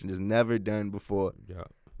organization has never done before. Yeah.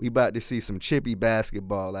 We about to see some chippy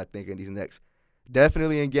basketball, I think, in these next –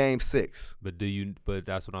 definitely in game 6. But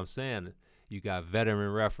that's what I'm saying. You got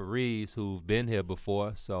veteran referees who've been here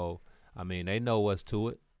before, so, I mean, they know what's to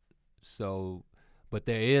it. So, but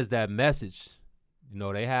there is that message.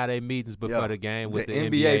 They had their meetings before the game with the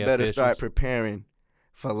NBA better officials. start preparing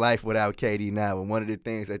for life without KD now. And one of the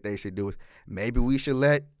things that they should do is maybe we should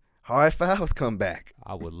let hard fouls come back.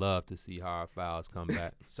 I would love to see hard fouls come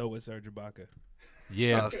back. So would Serge Ibaka.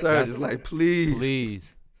 Yeah. Serge is like, please.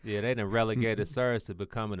 Please. Yeah, they done relegated Serge to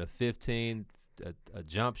becoming a 15, a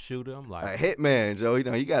jump shooter. I'm like, A hitman, Joe.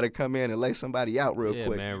 You got to come in and lay somebody out real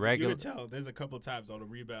quick. man, You regular. can tell there's a couple times on the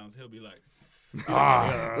rebounds he'll be like, They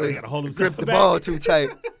gotta hold himself grip the back. ball too tight.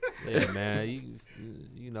 Yeah, man.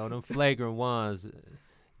 You know, them flagrant ones,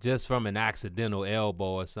 just from an accidental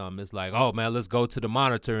elbow or something, it's like, oh, man, let's go to the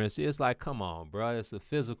monitor and see. It's like, come on, bro. It's a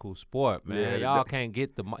physical sport, man. Yeah, Y'all can't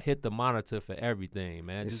hit the monitor for everything,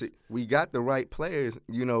 man. And see, we got the right players,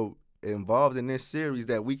 involved in this series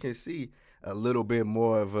that we can see a little bit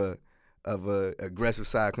more of a aggressive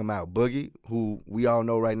side come out. Boogie, who we all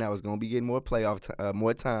know right now is going to be getting more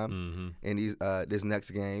more time in these this next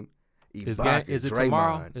game. Is Ibaka, it Draymond.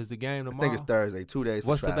 tomorrow? Is the game tomorrow? I think it's Thursday. 2 days.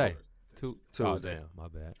 What's for the travel. day? Oh, Tuesday. damn, my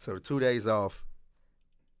bad. So 2 days off,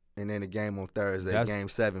 and then the game on Thursday. Game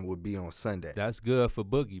 7 would be on Sunday. That's good for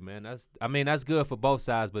Boogie, man. That's good for both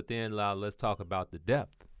sides. But then let's talk about the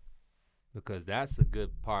depth, because that's a good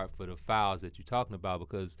part for the fouls that you're talking about.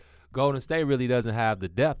 Because Golden State really doesn't have the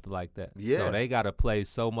depth like that. Yeah. So they got to play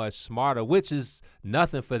so much smarter, which is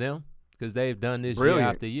nothing for them because they've done this Brilliant. year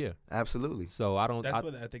after year. Absolutely. So That's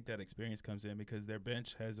what I think that experience comes in, because their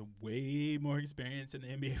bench has way more experience in the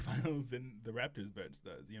NBA Finals than the Raptors bench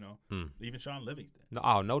does. Even Sean Livingston.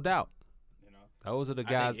 No doubt. Those are the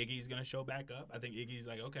guys. I think Iggy's gonna show back up. I think Iggy's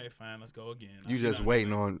like, okay, fine, let's go again. You just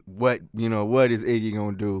waiting on what is Iggy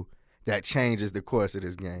gonna do that changes the course of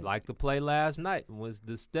this game. Like the play last night was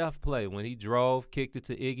the Steph play when he drove, kicked it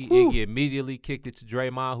to Iggy. Iggy immediately kicked it to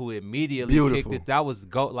Draymond, who immediately kicked it. That was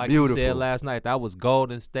you said last night. That was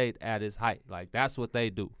Golden State at its height. Like that's what they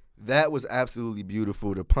do. That was absolutely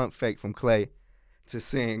beautiful. The pump fake from Klay to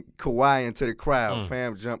send Kawhi into the crowd.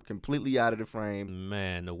 Fam jumped completely out of the frame.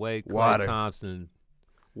 Man, the way Klay Thompson,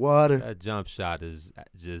 that jump shot is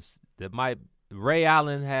just Ray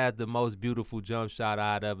Allen had the most beautiful jump shot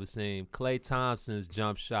I'd ever seen. Klay Thompson's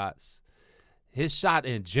jump shots, his shot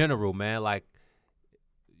in general, man, like,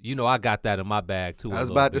 I got that in my bag too. I was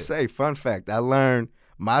about to say, fun fact, I learned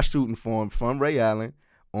my shooting form from Ray Allen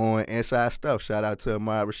on Inside Stuff. Shout out to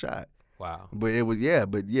Amari Rashad. Wow. But it was, yeah.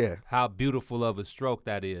 How beautiful of a stroke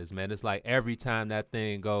that is, man. It's like every time that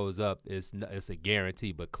thing goes up, it's a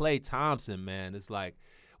guarantee. But Klay Thompson, man, it's like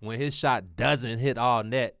when his shot doesn't hit all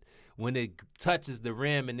net, when it touches the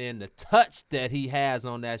rim, and then the touch that he has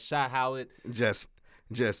on that shot, how it just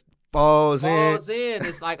falls in.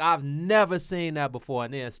 It's like I've never seen that before.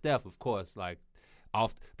 And then Steph, of course, like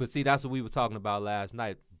off. But see, that's what we were talking about last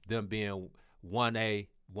night. Them being 1A,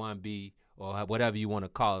 1B, or whatever you want to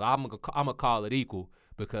call it. I'm gonna call it equal,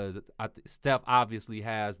 because Steph obviously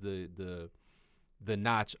has the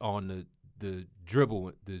notch on the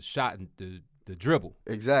dribble, the shot, and the dribble.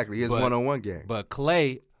 Exactly, his one-on-one game. But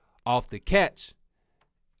Klay, off the catch,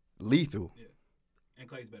 lethal. Yeah. And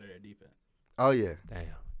Klay's better at defense. Oh, yeah. Damn.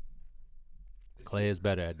 Clay is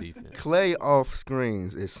better at defense. Clay off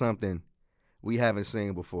screens is something we haven't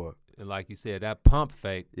seen before. And like you said, that pump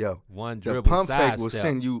fake, Yo, one the dribble pump fake will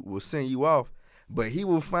sidestep. send you off, but he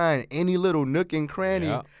will find any little nook and cranny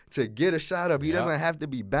Yep. to get a shot up. He Yep. doesn't have to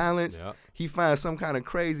be balanced. Yep. He finds some kind of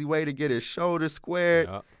crazy way to get his shoulder squared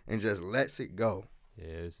Yep. and just lets it go.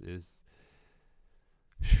 Yeah, it's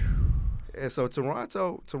And so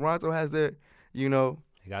Toronto has their, you know,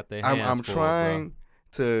 they got their hands I'm full, trying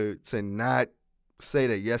to not say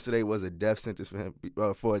that yesterday was a death sentence for him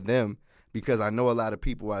for them, because I know a lot of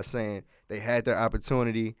people are saying they had their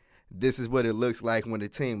opportunity. This is what it looks like when the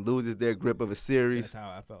team loses their grip of a series. That's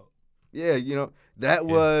how I felt. Yeah, that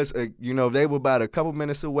was they were about a couple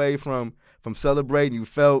minutes away from celebrating. You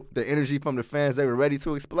felt the energy from the fans. They were ready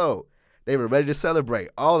to explode. They were ready to celebrate.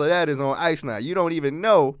 All of that is on ice now. You don't even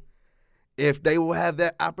know if they will have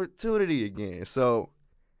that opportunity again. So,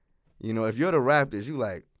 if you're the Raptors, you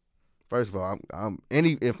like, first of all,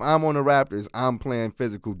 if I'm on the Raptors, I'm playing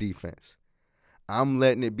physical defense. I'm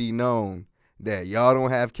letting it be known that y'all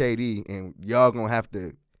don't have KD and y'all gonna have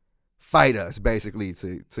to fight us basically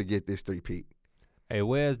to get this three-peat. Hey,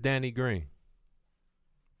 where's Danny Green?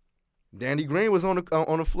 Danny Green was on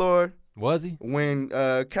the floor Was he? when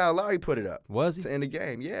Kyle Lowry put it up Was he? to end the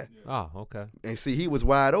game. Yeah. Oh, okay. And see, he was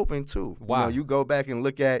wide open too. Why? You go back and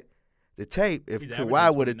look at the tape. If He's Kawhi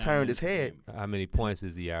averaging would have 29 turned his minutes a head, game. How many points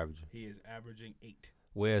is he averaging? He is averaging 8.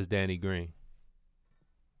 Where's Danny Green?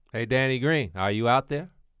 Hey, Danny Green, are you out there?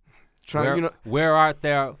 Where art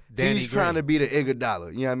thou, Danny he's Green? trying to be the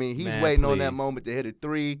Iguodala. You know what I mean? He's Man, waiting on that please. moment to hit a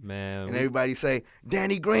three. Man, And everybody say,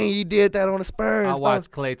 Danny Green, he did that on the Spurs. I boss."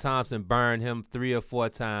 watched Klay Thompson burn him 3 or 4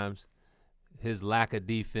 times. His lack of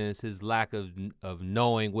defense, his lack of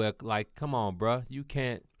knowing where, come on, bro. You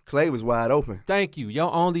can't. Clay was wide open. Thank you.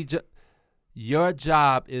 Your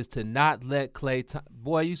job is to not let Klay.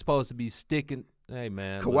 Boy, you supposed to be sticking. Hey,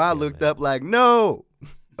 man. Kawhi looked up like, no.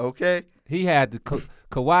 Okay? He had to.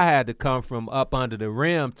 Kawhi had to come from up under the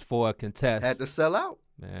rim for a contest. Had to sell out.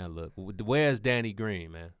 Man, look. Where's Danny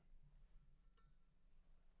Green, man?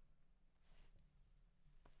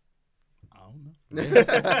 I don't know.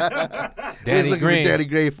 Danny Green. Danny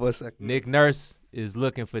Green for a second. Nick Nurse is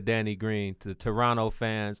looking for Danny Green. The Toronto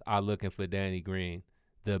fans are looking for Danny Green.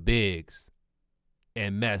 The Bigs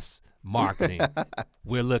and Mess Marketing,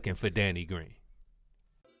 we're looking for Danny Green.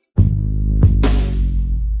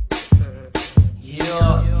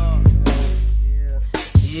 Yeah.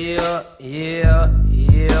 Yeah, yeah,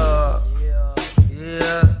 yeah.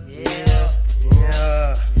 Yeah, yeah,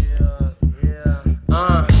 yeah.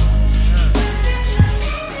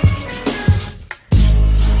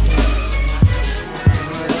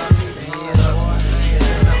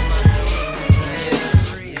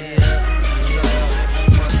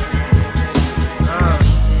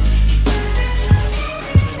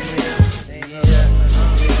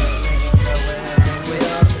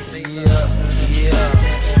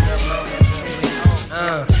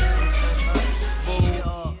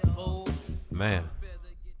 Man,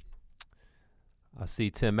 I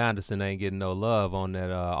see Tim Anderson ain't getting no love on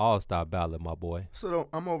that All-Star ballot, my boy. So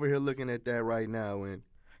I'm over here looking at that right now, and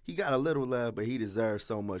he got a little love, but he deserves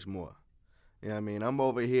so much more. You know what I mean? I'm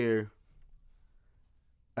over here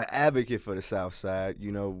an advocate for the South Side.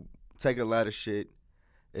 Take a lot of shit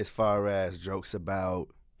as far as jokes about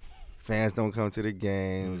fans don't come to the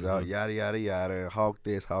games, yada, yada, yada, hawk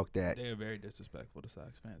this, hawk that. They are very disrespectful to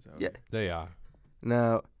Sox fans. Yeah. They are.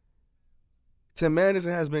 Now, Tim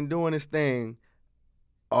Anderson has been doing his thing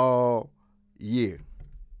all year.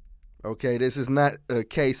 Okay, this is not a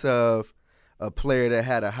case of a player that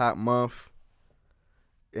had a hot month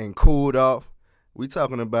and cooled off. We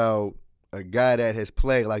talking about a guy that has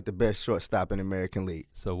played like the best shortstop in the American League.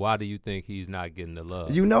 So why do you think he's not getting the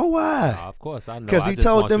love? You know why? Of course I know. Because he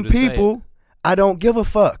told them people, I don't give a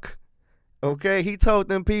fuck. Okay? He told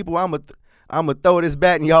them people, I'm a throw this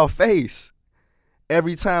bat in y'all face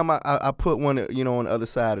every time I put one, on the other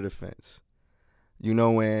side of the fence.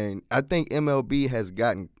 And I think MLB has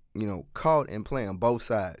gotten, caught in playing both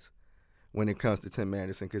sides when it comes to Tim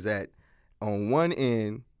Anderson, because on one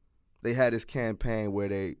end, they had this campaign where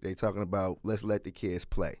they talking about, let's let the kids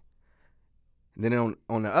play. And then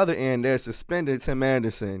on the other end, they're suspending Tim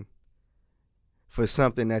Anderson for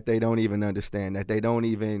something that they don't even understand, that they don't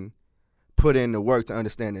even put in the work to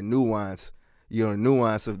understand the nuance,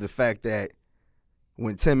 nuance of the fact that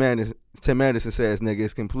when Tim Anderson says nigga,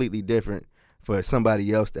 it's completely different for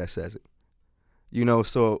somebody else that says it.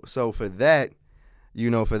 So for that,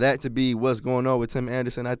 for that to be what's going on with Tim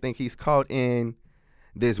Anderson, I think he's caught in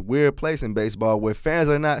this weird place in baseball where fans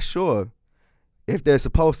are not sure if they're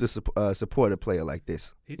supposed to support a player like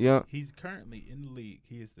this. He's currently in the league.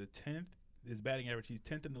 He is the 10th. His batting average, he's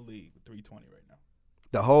 10th in the league with 320 right now.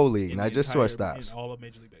 The whole league, not just shortstops. In all of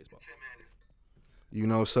Major League Baseball.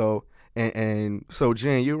 So and so,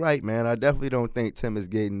 Jen, you're right, man. I definitely don't think Tim is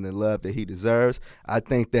getting the love that he deserves. I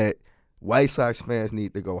think that White Sox fans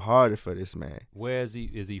need to go harder for this man. Where is he?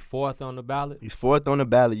 Is he fourth on the ballot? He's fourth on the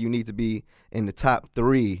ballot. You need to be in the top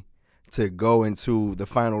 3 to go into the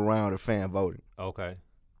final round of fan voting. Okay.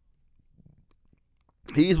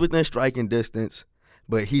 He's within striking distance,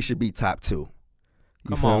 but he should be top 2.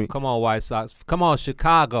 Come on, White Sox. Come on,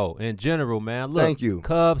 Chicago in general, man. Look, thank you.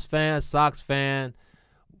 Cubs fan, Sox fan,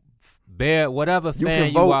 Bear, whatever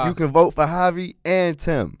fan you are. You can vote for Javi and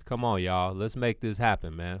Tim. Come on, y'all. Let's make this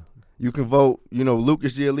happen, man. You can vote,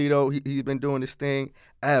 Lucas Giolito. He's been doing this thing.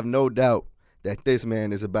 I have no doubt that this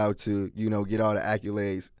man is about to, get all the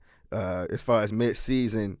accolades as far as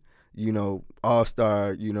mid-season,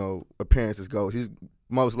 all-star, appearances goes. He's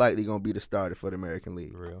most likely going to be the starter for the American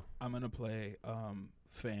League. For real. I'm going to play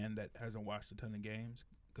fan that hasn't watched a ton of games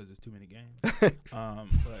because there's too many games.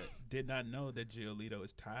 But did not know that Giolito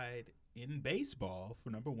is tied in baseball for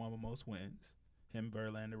number 1 with most wins. Him,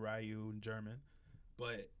 Verlander, Ryu, and German.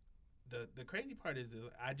 But the crazy part is that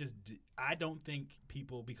I don't think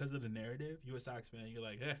people, because of the narrative, you're a Sox fan, you're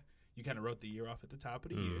like, you kind of wrote the year off at the top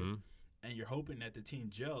of the year. And you're hoping that the team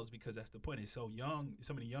gels because that's the point. It's so young.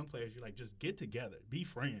 So many young players, you're like, just get together. Be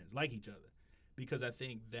friends. Like each other. Because I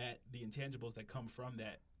think that the intangibles that come from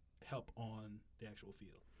that help on the actual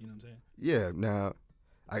field. You know what I'm saying? Yeah. Now,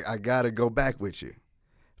 I got to go back with you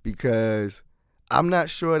because I'm not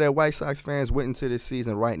sure that White Sox fans went into this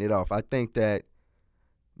season writing it off. I think that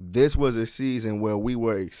this was a season where we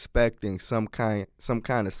were expecting some kind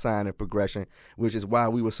of sign of progression, which is why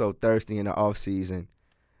we were so thirsty in the offseason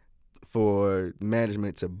for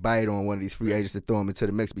management to bite on one of these free agents to throw them into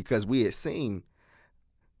the mix because we had seen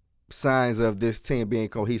signs of this team being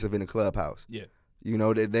cohesive in the clubhouse. Yeah.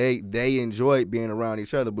 That they enjoyed being around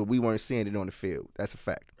each other, but we weren't seeing it on the field. That's a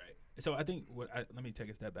fact. Right. So I think let me take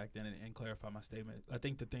a step back then and clarify my statement. I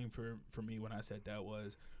think the thing for me when I said that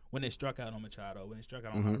was when they struck out on Machado, when they struck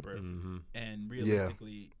out on Harper, and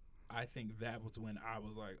realistically, I think that was when I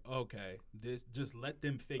was like, okay, just let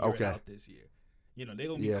them figure it out this year. They're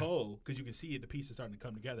going to be cold because you can see the pieces starting to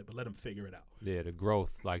come together, but let them figure it out. Yeah, the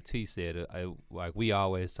growth, like T said, like we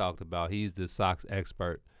always talked about, he's the Sox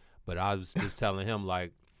expert. But I was just telling him,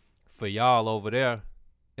 like, for y'all over there,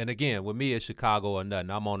 and again, with me, it's Chicago or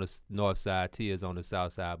nothing. I'm on the north side, T is on the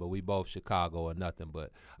south side, but we both Chicago or nothing.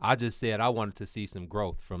 But I just said I wanted to see some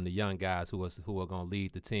growth from the young guys who are going to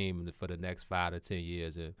lead the team for the next 5 to 10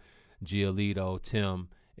 years. And Giolito, Tim,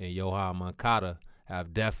 and Yohan Moncada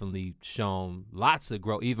have definitely shown lots of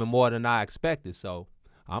growth, even more than I expected. So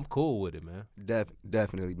I'm cool with it, man.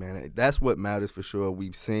 Definitely, man. That's what matters for sure.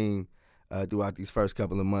 We've seen throughout these first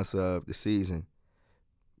couple of months of the season,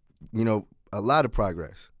 a lot of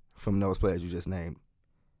progress from those players you just named.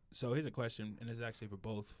 So here's a question, and it's actually for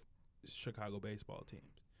both Chicago baseball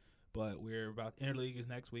teams. But interleague is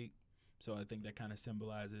next week, so I think that kind of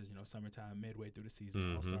symbolizes, summertime, midway through the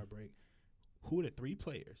season, all-star break. Who are the 3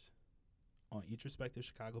 players on each respective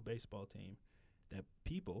Chicago baseball team that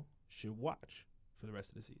people should watch for the rest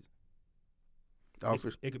of the season?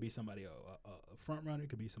 It could be somebody, a front runner. It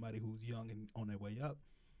could be somebody who's young and on their way up.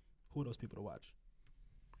 Who are those people to watch?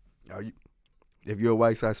 If you're a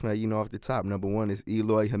White Sox fan, off the top, number 1 is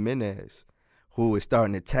Eloy Jimenez, who is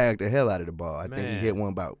starting to tag the hell out of the ball. I think he hit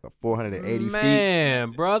one about 480 feet.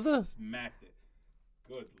 Man, brother. Smacked it.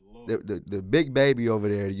 Good Lord. The big baby over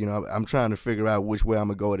there, I'm trying to figure out which way I'm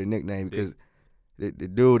going to go with a nickname because the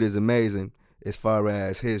dude is amazing as far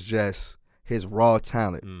as his raw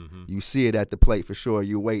talent. You see it at the plate for sure.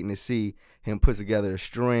 You're waiting to see him put together a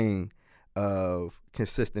string of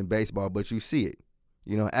consistent baseball, but you see it.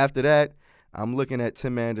 After that, I'm looking at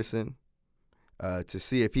Tim Anderson to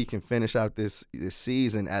see if he can finish out this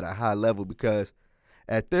season at a high level because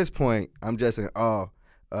at this point, I'm just in awe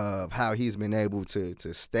of how he's been able to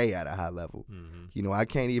stay at a high level. I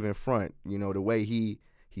can't even front, the way he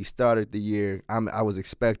started the year. I was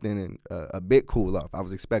expecting a bit cool off. I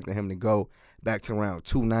was expecting him to go back to around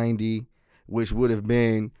 290, which would have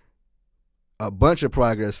been a bunch of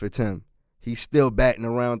progress for Tim. He's still batting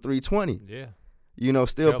around 320. Yeah.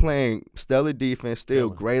 Still playing stellar defense, still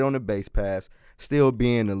great on the base pass, still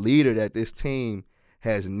being the leader that this team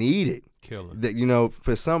has needed. Killing.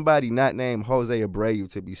 For somebody not named Jose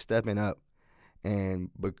Abreu to be stepping up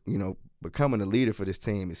and becoming a leader for this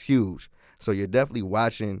team is huge. So you're definitely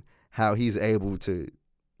watching how he's able to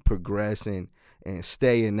progress and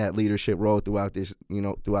stay in that leadership role throughout this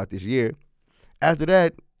year. After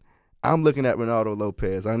that, I'm looking at Ronaldo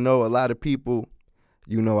Lopez. I know a lot of people,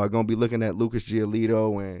 are going to be looking at Lucas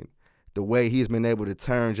Giolito and the way he's been able to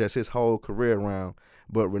turn just his whole career around.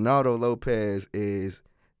 But Ronaldo Lopez is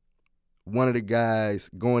one of the guys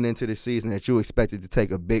going into the season that you expected to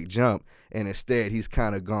take a big jump, and instead he's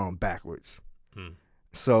kind of gone backwards.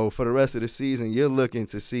 So for the rest of the season, you're looking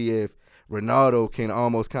to see if Ronaldo can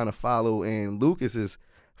almost kind of follow in Lucas's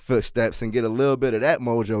footsteps and get a little bit of that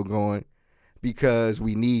mojo going, because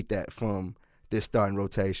we need that from this starting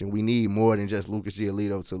rotation. We need more than just Lucas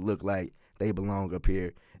Giolito to look like they belong up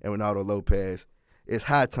here. And Ronaldo Lopez, it's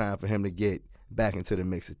high time for him to get back into the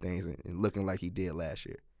mix of things and looking like he did last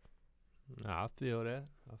year. I feel that.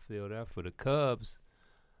 For the Cubs,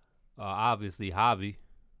 obviously Javi.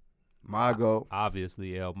 Mago.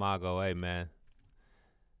 Obviously El Mago. Hey, man.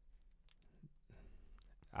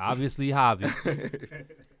 Obviously Javi.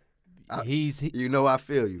 I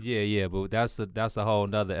feel you. Yeah, but that's a whole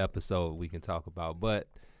nother episode we can talk about. But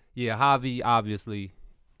yeah, Javi obviously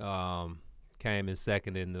came in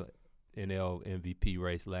second in the NL MVP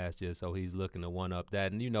race last year, so he's looking to one up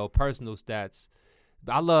that. And personal stats.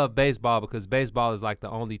 I love baseball because baseball is like the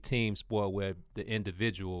only team sport where the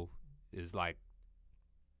individual is like,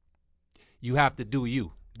 you have to do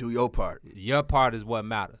you. Do your part. Your part is what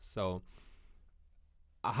matters. So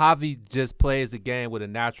Javi just plays the game with a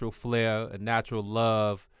natural flair, a natural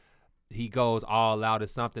love. He goes all out.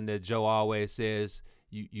 It's something that Joe always says,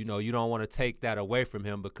 you don't want to take that away from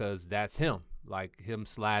him because that's him. Like him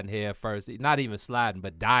sliding head first, not even sliding,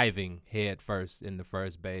 but diving head first in the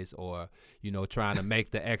first base, or, trying to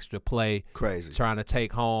make the extra play. Crazy. Trying to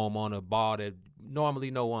take home on a ball that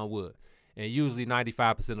normally no one would. And usually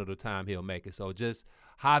 95% of the time he'll make it. So just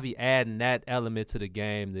Javi adding that element to the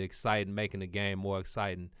game, making the game more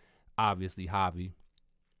exciting, obviously Javi.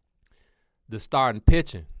 The starting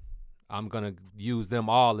pitching, I'm going to use them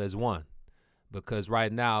all as one, because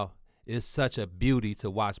right now it's such a beauty to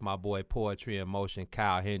watch my boy Poetry in Motion,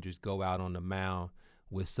 Kyle Hendricks, go out on the mound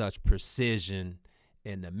with such precision,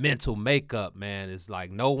 and the mental makeup, man. It's like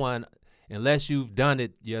no one, unless you've done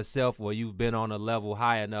it yourself or you've been on a level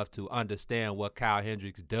high enough to understand what Kyle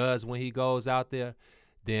Hendricks does when he goes out there,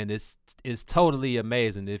 then it's totally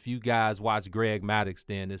amazing. If you guys watch Greg Maddux,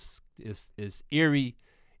 then it's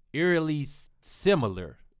eerily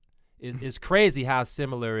similar. It's crazy how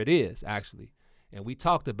similar it is, actually. And we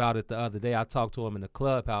talked about it the other day. I talked to him in the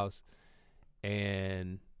clubhouse,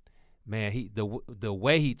 and man, the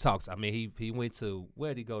way he talks. I mean, he went to, where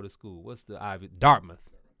did he go to school? What's the Ivy? Dartmouth.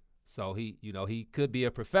 So he could be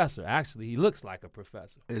a professor. Actually, he looks like a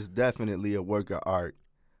professor. It's definitely a work of art.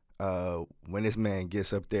 When this man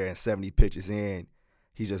gets up there and 70 pitches in,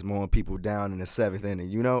 he's just mowing people down in the seventh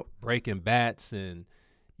inning. Breaking bats and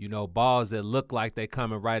balls that look like they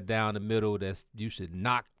coming right down the middle that you should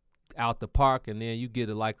knock out the park, and then you get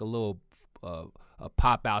a little a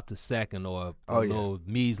pop out to second, or a little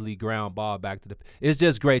measly ground ball back to the. It's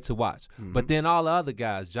just great to watch. Mm-hmm. But then all the other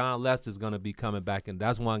guys, John Lester's going to be coming back, and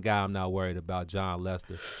that's one guy I'm not worried about, John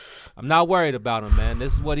Lester. I'm not worried about him, man.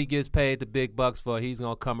 This is what he gets paid the big bucks for. He's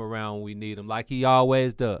going to come around when we need him, like he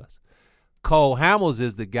always does. Cole Hamels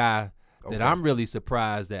is the guy that I'm really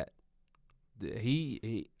surprised at.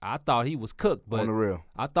 I thought he was cooked, but on the real.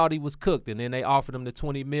 I thought he was cooked, and then they offered him the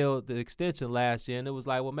 $20 million, the extension last year, and it was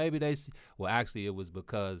like, well, maybe actually it was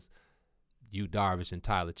because Yu Darvish and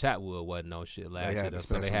Tyler Chatwood wasn't no shit last year,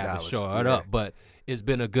 so they had to shore it up. But it's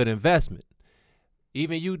been a good investment.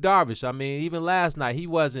 Even Yu Darvish, I mean, even last night he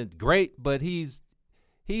wasn't great, but he's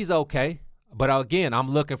okay. But again,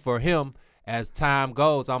 I'm looking for him. As time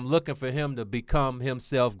goes, I'm looking for him to become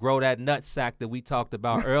himself, grow that nutsack that we talked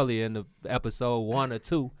about earlier in the episode 1 or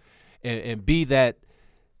 2, and be that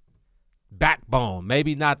backbone.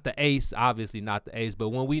 Maybe not the ace, obviously not the ace, but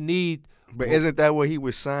when we need. But isn't that what he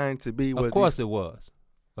was signed to be? Of course it was.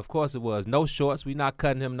 Of course it was. No shorts. We're not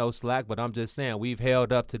cutting him no slack, but I'm just saying we've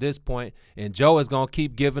held up to this point, and Joe is going to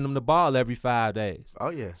keep giving him the ball every 5 days. Oh,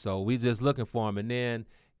 yeah. So we just looking for him. And then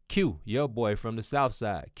Q, your boy from the South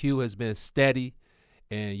Side. Q has been steady,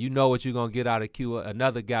 and you know what you're going to get out of Q.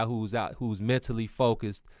 Another guy who's mentally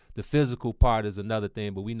focused. The physical part is another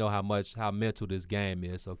thing, but we know how mental this game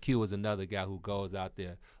is. So Q is another guy who goes out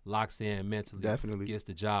there, locks in mentally, definitely gets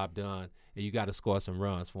the job done, and you got to score some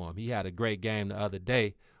runs for him. He had a great game the other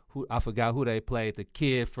day. I forgot who they played. The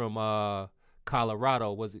kid from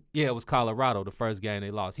Colorado, was it? Yeah, it was Colorado, the first game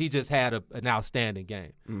they lost. He just had an outstanding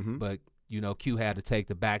game. Mm-hmm. But, Q had to take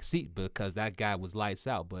the back seat because that guy was lights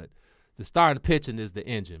out. But the starting pitching is the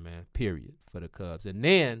engine, man, period, for the Cubs. And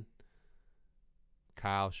then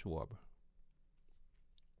Kyle Schwarber.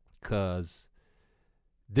 Because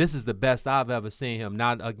this is the best I've ever seen him.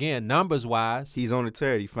 Now, again, numbers-wise, He's on the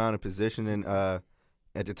tear. He found a position in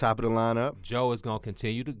at the top of the lineup. Joe is going to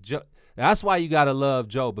continue to that's why you got to love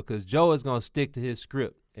Joe, because Joe is going to stick to his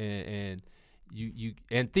script. And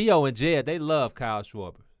Theo and Jed, they love Kyle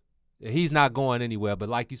Schwarber. He's not going anywhere. But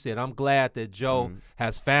like you said, I'm glad that Joe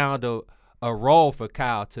has found a role for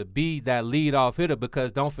Kyle to be that leadoff hitter,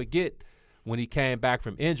 because don't forget, when he came back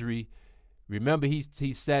from injury, remember he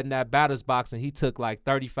sat in that batter's box and he took like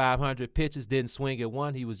 3,500 pitches, didn't swing at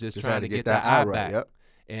one. He was just trying to get that eye right, back. yep.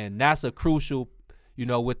 And that's a crucial,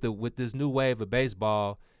 with this new wave of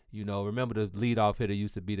baseball, remember the leadoff hitter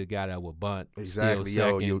used to be the guy that would bunt. Exactly.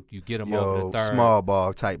 Steal second, you get him over the third. Small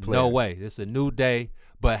ball type player. No way. It's a new day.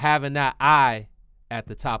 But having that eye at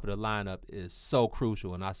the top of the lineup is so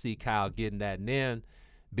crucial. And I see Kyle getting that. And then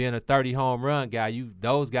being a 30 home run guy,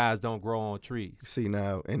 those guys don't grow on trees. See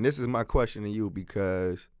now, and this is my question to you,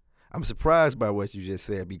 because I'm surprised by what you just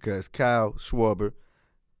said, because Kyle Schwarber,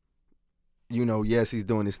 yes, he's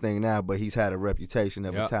doing this thing now, but he's had a reputation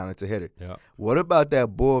of a talented hitter. Yep. What about that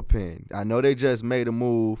bullpen? I know they just made a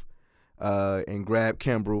move and grabbed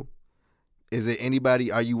Kimbrel. Is it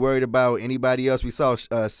anybody? Are you worried about anybody else? We saw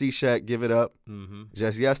Cishek give it up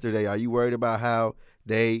just yesterday. Are you worried about how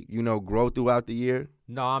they, grow throughout the year?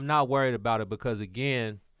 No, I'm not worried about it, because,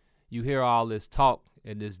 again, you hear all this talk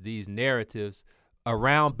and these narratives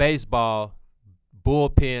around baseball.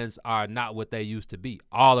 Bullpens are not what they used to be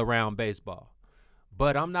all around baseball.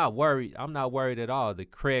 But I'm not worried. I'm not worried at all. The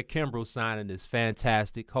Craig Kimbrel signing is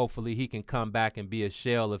fantastic. Hopefully he can come back and be a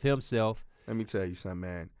shell of himself. Let me tell you something,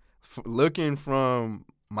 man. Looking from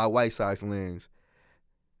my White Sox lens,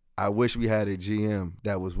 I wish we had a GM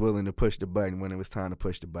that was willing to push the button when it was time to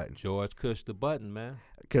push the button. George pushed the button, man.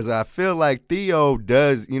 Because I feel like Theo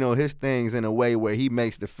does, his things in a way where he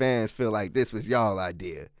makes the fans feel like this was y'all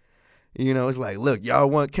idea. It's like, look, y'all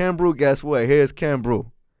want Kimbrel? Guess what? Here's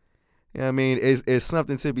Kimbrel. I mean? It's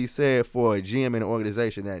something to be said for a GM in an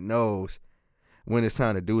organization that knows when it's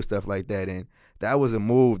time to do stuff like that. And that was a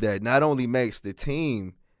move that not only makes the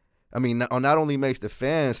team, not only makes the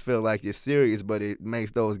fans feel like you're serious, but it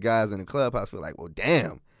makes those guys in the clubhouse feel like, well,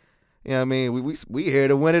 damn. We here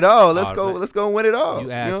to win it all. Let's go and win it all.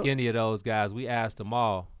 You ask any of those guys, we asked them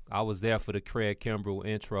all. I was there for the Craig Kimbrel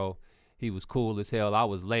intro. He was cool as hell. I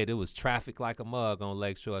was late. It was traffic like a mug on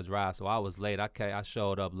Lakeshore Drive, so I was late. I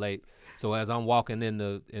showed up late. So as I'm walking in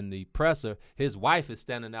the presser, his wife is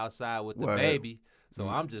standing outside with the baby. So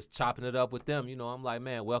I'm just chopping it up with them. I'm like,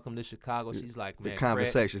 man, welcome to Chicago. She's like, man, the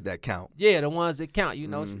conversations that count. Yeah, the ones that count. She's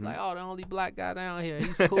like, oh, the only black guy down here.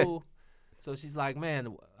 He's cool. So she's like,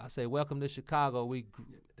 man, I say, welcome to Chicago.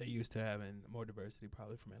 They used to having more diversity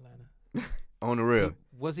probably from Atlanta. On the real.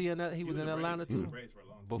 Was he in that? He was in Atlanta too? Raised for a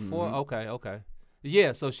long time. Before? Okay.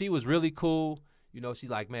 Yeah, so she was really cool. She's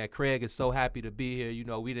like, man, Craig is so happy to be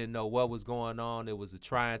here. We didn't know what was going on. It was a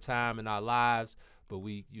trying time in our lives, but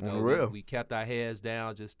we kept our heads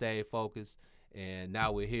down, just stayed focused, and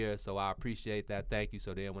now we're here, so I appreciate that. Thank you.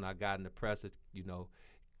 So then when I got in the presser,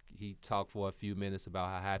 he talked for a few minutes about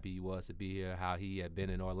how happy he was to be here, how he had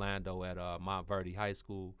been in Orlando at Montverde High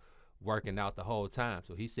School working out the whole time.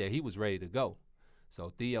 So he said he was ready to go.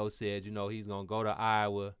 So Theo said, he's going to go to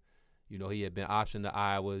Iowa. He had been optioned to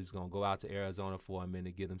Iowa. He's going to go out to Arizona for a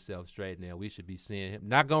minute, get himself straight. Now we should be seeing him.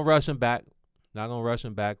 Not going to rush him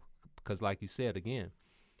back. Because like you said, again,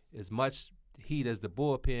 as much heat as the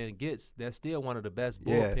bullpen gets, that's still one of the best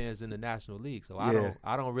bullpens in the National League. So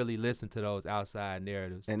I don't really listen to those outside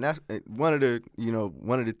narratives. And that's one of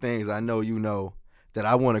the things I know that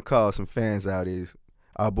I want to call some fans out is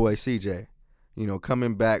our boy CJ.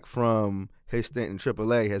 Coming back from his stint in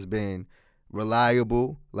AAA has been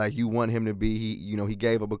reliable, like you want him to be. He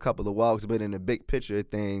gave up a couple of walks, but in the big picture of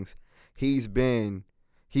things, he's been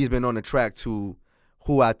on the track to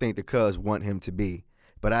who I think the Cubs want him to be.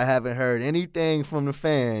 But I haven't heard anything from the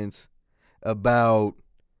fans about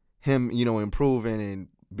him, improving and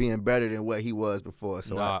being better than what he was before.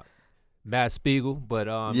 So Matt Spiegel, but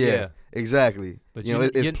exactly. But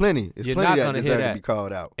it's plenty. It's plenty that deserve to be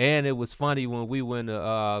called out. And it was funny when we went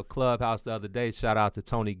to Clubhouse the other day. Shout out to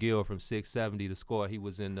Tony Gill from 670 to score. He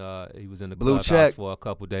was in the Blue Clubhouse Check for a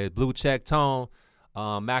couple days. Blue Check Tone,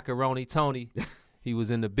 Macaroni Tony, he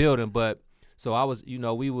was in the building. But so I was,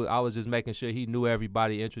 I was just making sure he knew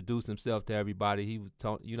everybody, introduced himself to everybody. He was,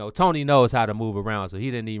 Tony knows how to move around, so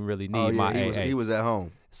he didn't even really need my AA. He was at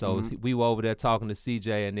home. So we were over there talking to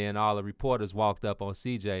CJ, and then all the reporters walked up on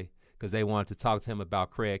CJ because they wanted to talk to him about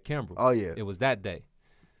Craig Kimbrel. Oh yeah, it was that day.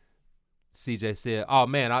 CJ said, "Oh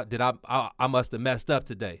man, I must have messed up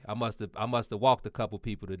today. I must have walked a couple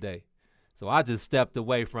people today." So I just stepped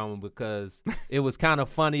away from him because it was kind of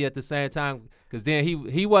funny at the same time. Because then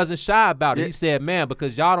he wasn't shy about it. He said, "Man,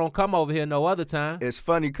 because y'all don't come over here no other time." It's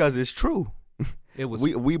funny because it's true. It was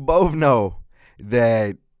We both know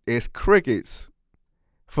that it's crickets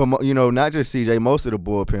for not just CJ, most of the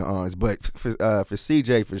bullpen arms, but for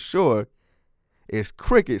CJ for sure, it's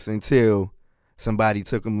crickets until somebody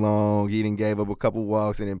took him long. He done gave up a couple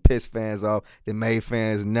walks and then pissed fans off. That made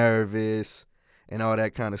fans nervous and all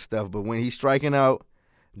that kind of stuff. But when he's striking out,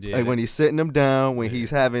 like when he's sitting them down, when he's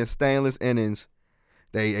having stainless innings,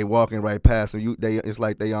 they walking right past him. It's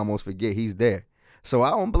like they almost forget he's there. So I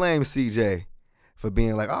don't blame CJ for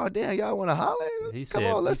being like, oh damn, y'all want to holler? Come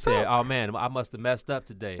on, let's talk. Oh man, I must have messed up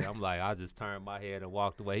today. I'm like, I just turned my head and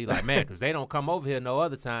walked away. He like, man, because they don't come over here no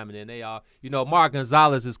other time. And then they all, Mark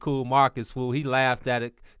Gonzalez is cool. Mark is fool. He laughed at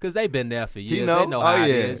it because they've been there for years. They know how it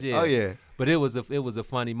is. Yeah. Oh yeah. But it was a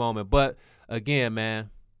funny moment. But again, man,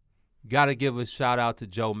 gotta give a shout out to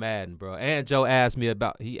Joe Madden, bro. And Joe asked me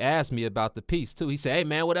about the piece too. He said, "Hey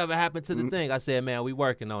man, whatever happened to the thing?" I said, "Man, we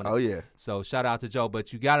working on it." Oh yeah. So shout out to Joe,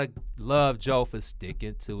 but you gotta love Joe for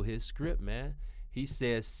sticking to his script, man. He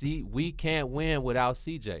said, "See, we can't win without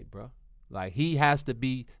CJ, bro. Like he has to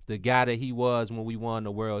be the guy that he was when we won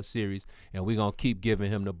the World Series, and we're gonna keep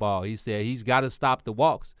giving him the ball." He said he's got to stop the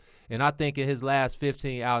walks, and I think in his last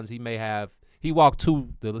 15 outings he walked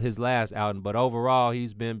his last outing, but overall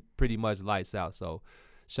he's been pretty much lights out. So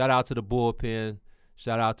shout out to the bullpen,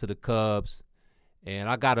 shout out to the Cubs, and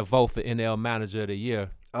I got a vote for NL Manager of the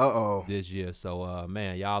Year this year. So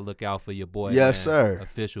man, y'all look out for your boy. Yes, sir.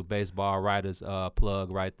 Official baseball writers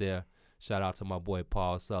plug right there. Shout out to my boy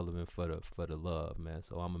Paul Sullivan for the love, man.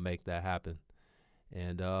 So I'm gonna make that happen.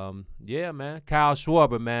 And yeah, man, Kyle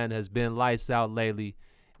Schwarber, man, has been lights out lately.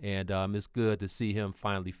 And it's good to see him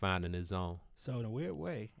finally finding his own. So in a weird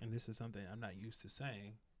way, and this is something I'm not used to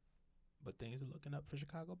saying, but things are looking up for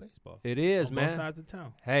Chicago baseball. It is, on man. both sides of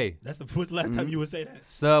town. Hey. When's the last time you would say that?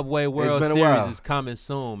 Subway World Series is coming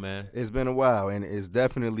soon, man. It's been a while, and it's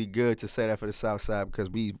definitely good to say that for the South Side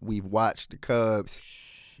because we've watched the Cubs,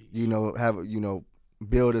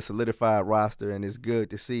 build a solidified roster, and it's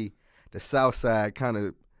good to see the South Side kind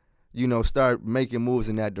of start making moves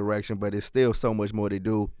in that direction, but it's still so much more to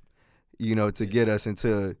do, to get us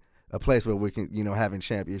into a place where we can, having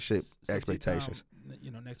championship expectations.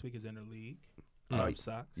 Next week is interleague.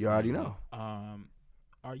 Sox. You already know.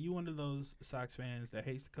 Are you one of those Sox fans that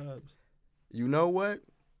hates the Cubs? You know what?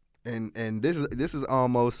 And this is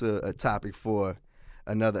almost a topic for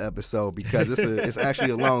another episode because it's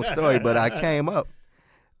actually a long story, but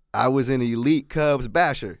I was an elite Cubs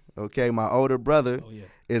basher, okay? My older brother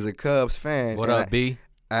is a Cubs fan. What up, B?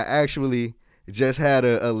 I actually just had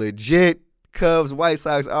a legit Cubs-White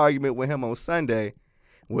Sox argument with him on Sunday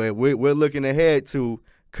where we're looking ahead to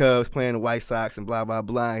Cubs playing the White Sox and blah, blah,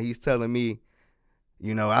 blah. And he's telling me,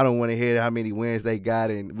 I don't want to hear how many wins they got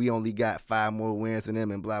and we only got 5 more wins than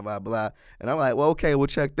them and blah, blah, blah. And I'm like, well, okay, well,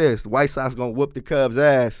 check this. The White Sox going to whoop the Cubs'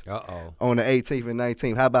 ass on the 18th and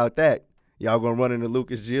 19th. How about that? Y'all going to run into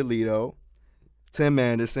Lucas Giolito, Tim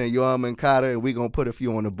Anderson, Yoel Moncada, and we going to put a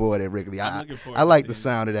few on the board at Wrigley. I like the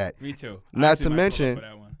sound of that. Me too. Not to mention,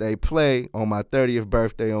 they play on my 30th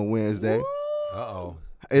birthday on Wednesday. Uh-oh.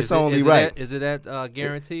 It's only right. Is it at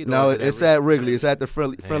Guaranteed? No, it's at Wrigley. It's at the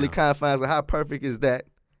friendly confines. How perfect is that?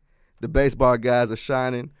 The baseball guys are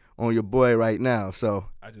shining on your boy right now. So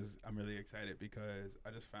I'm really excited because I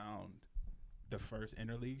just found the first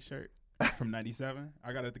interleague shirt from '97.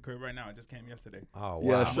 I got it at the crib right now. It just came yesterday. Oh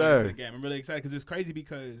wow! Yes, sir. I'm really excited because it's crazy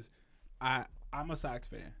because I'm a Sox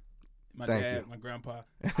fan. My dad, my grandpa.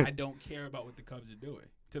 I don't care about what the Cubs are doing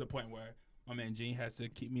to the point where my man Gene has to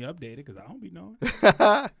keep me updated because I don't be knowing.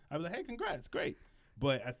 I be like, hey, congrats, great.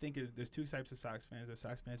 But I think there's two types of Sox fans. There's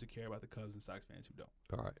Sox fans who care about the Cubs and Sox fans who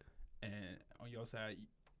don't. All right. And on your side,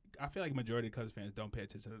 I feel like majority of Cubs fans don't pay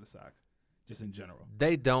attention to the Sox, just in general.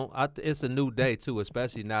 They don't. It's a new day, too,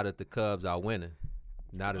 especially now that the Cubs are winning.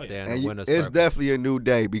 Now that they're in the winner's It's circle. definitely a new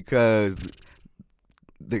day because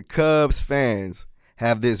the Cubs fans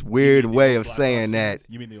have this weird way of saying that.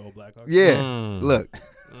 You mean the old Blackhawks? Yeah. Look,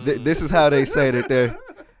 this is how they say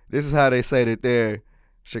that they're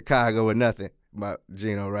Chicago or nothing,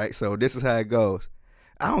 Gino, right? So this is how it goes.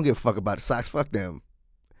 I don't give a fuck about the Sox. Fuck them.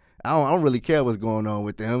 I don't really care what's going on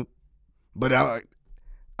with them. But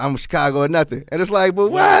I'm Chicago or nothing. And it's like, but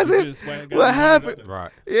why is it? What happened?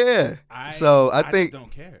 Right. Yeah. I think just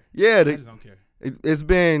don't care. Yeah. I just don't care. It's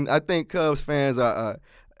been, I think Cubs fans are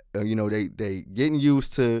they getting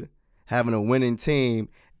used to having a winning team,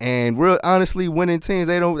 and real honestly, winning teams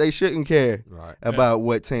they shouldn't care about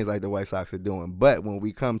what teams like the White Sox are doing. But when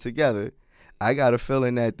we come together, I got a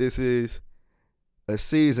feeling that this is a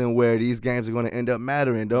season where these games are going to end up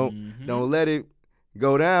mattering. Don't let it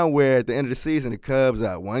go down where at the end of the season the Cubs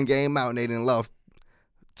are 1 game out and they done lost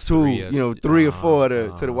 3 or 4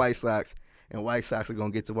 to the White Sox. And White Sox are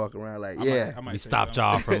gonna get to walk around like, I might we say stopped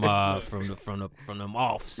something. y'all from them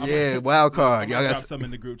offs. yeah, wild card. Y'all Y'all drop got some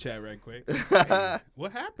in the group chat right quick. Hey,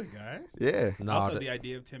 what happened, guys? yeah. No, Also, that- the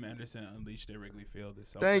idea of Tim Anderson unleashed at Wrigley Field is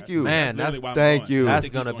so Thank fascinating. you. Man, literally that's- why I'm thank going. you. I that's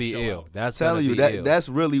think he's gonna be show ill. up. That's Telling you gonna be ill. that's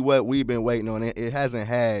really what we've been waiting on. It hasn't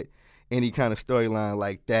had any kind of storyline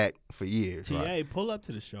like that for years. TA, pull up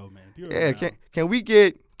to the show, man. If you're Yeah,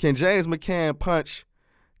 around. can James McCann punch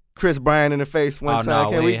Chris Bryant in the face one Oh, time? no,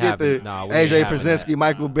 Can we we ain't get the having- no, we ain't AJ having Przinsky, that.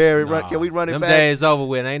 Michael Berry? No. Can we run it Them back? days over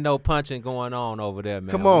with. Ain't no punching going on over there,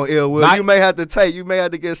 man. Come on, Ill Will. Mike- You may have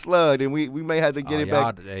to get slugged, and we may have to get it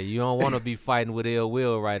back. Hey, you don't want to be fighting with Ill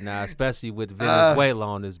Will right now, especially with Venezuela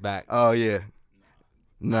on his back. Oh yeah,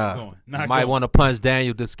 nah. Going. You Not might going. want to punch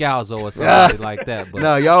Daniel Descalzo or something like that. But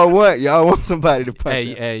No, y'all want somebody to punch.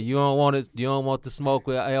 him. hey, you don't want to smoke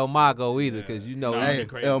with El Mago either, because you know Nah. Hey,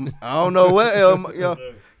 crazy. I don't know what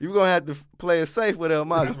you're gonna have to play it safe with El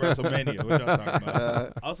Mago. That's WrestleMania. What y'all talking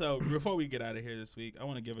about? Also, before we get out of here this week, I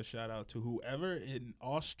want to give a shout out to whoever in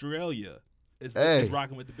Australia is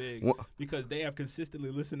rocking with the Bigs, because they have consistently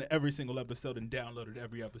listened to every single episode and downloaded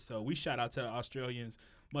every episode. We shout out to the Australians.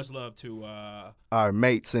 Much love to Our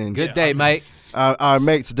mates and Good day, mate. our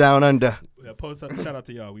mates down under. shout out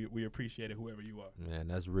to y'all. We appreciate it, whoever you are. Man,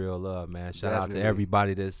 that's real love, man. Shout out to Definitely.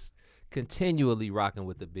 everybody that's continually rocking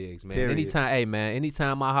with the Bigs, man. Period.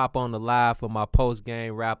 Anytime I hop on the live for my post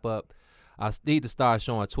game wrap up, I need to start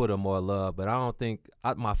showing Twitter more love. But I don't think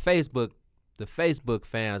my Facebook. The Facebook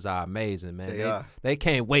fans are amazing, man. They are. They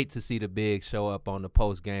can't wait to see the Bigs show up on the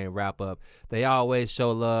post game wrap up. They always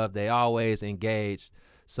show love. They always engaged.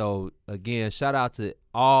 So again, shout out to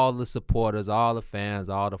all the supporters, all the fans,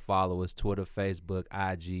 all the followers, Twitter, Facebook,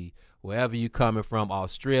 IG, wherever you coming from,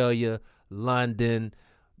 Australia, London,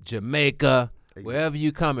 Jamaica, wherever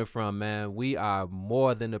you coming from, man. We are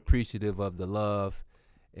more than appreciative of the love.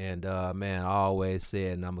 And, man, I always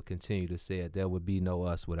said, and I'm going to continue to say it, there would be no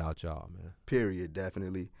us without y'all, man. Period,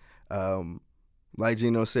 definitely. Like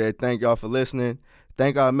Gino said, thank y'all for listening.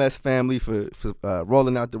 Thank our Mess family for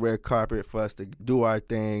rolling out the red carpet for us to do our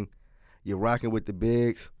thing. You're rocking with the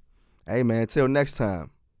Bigs. Hey, man, till next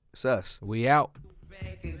time, it's us. We out.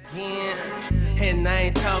 Back again, and I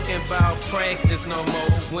ain't talking about practice no more.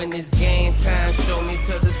 When it's game time, show me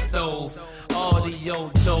to the stove. Audio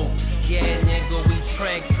dope, yeah, nigga, we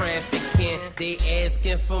track trafficking. They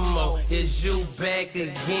asking for more. Is you back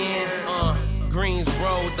again? Greens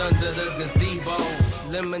rolled under the gazebo.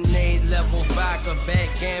 Lemonade level vodka,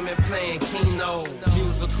 backgammon playing Keno.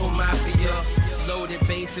 Musical mafia, loaded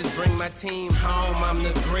bases, bring my team home. I'm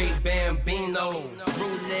the great Bambino.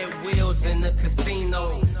 Roulette wheels in the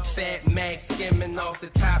casino. Fat Max skimming off the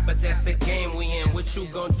top, but that's the game we in. What you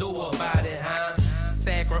gonna do about it, huh?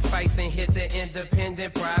 Sacrifice and hit the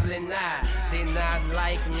independent? Probably not. They not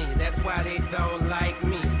like me, that's why they don't like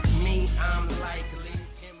me. Me, I'm like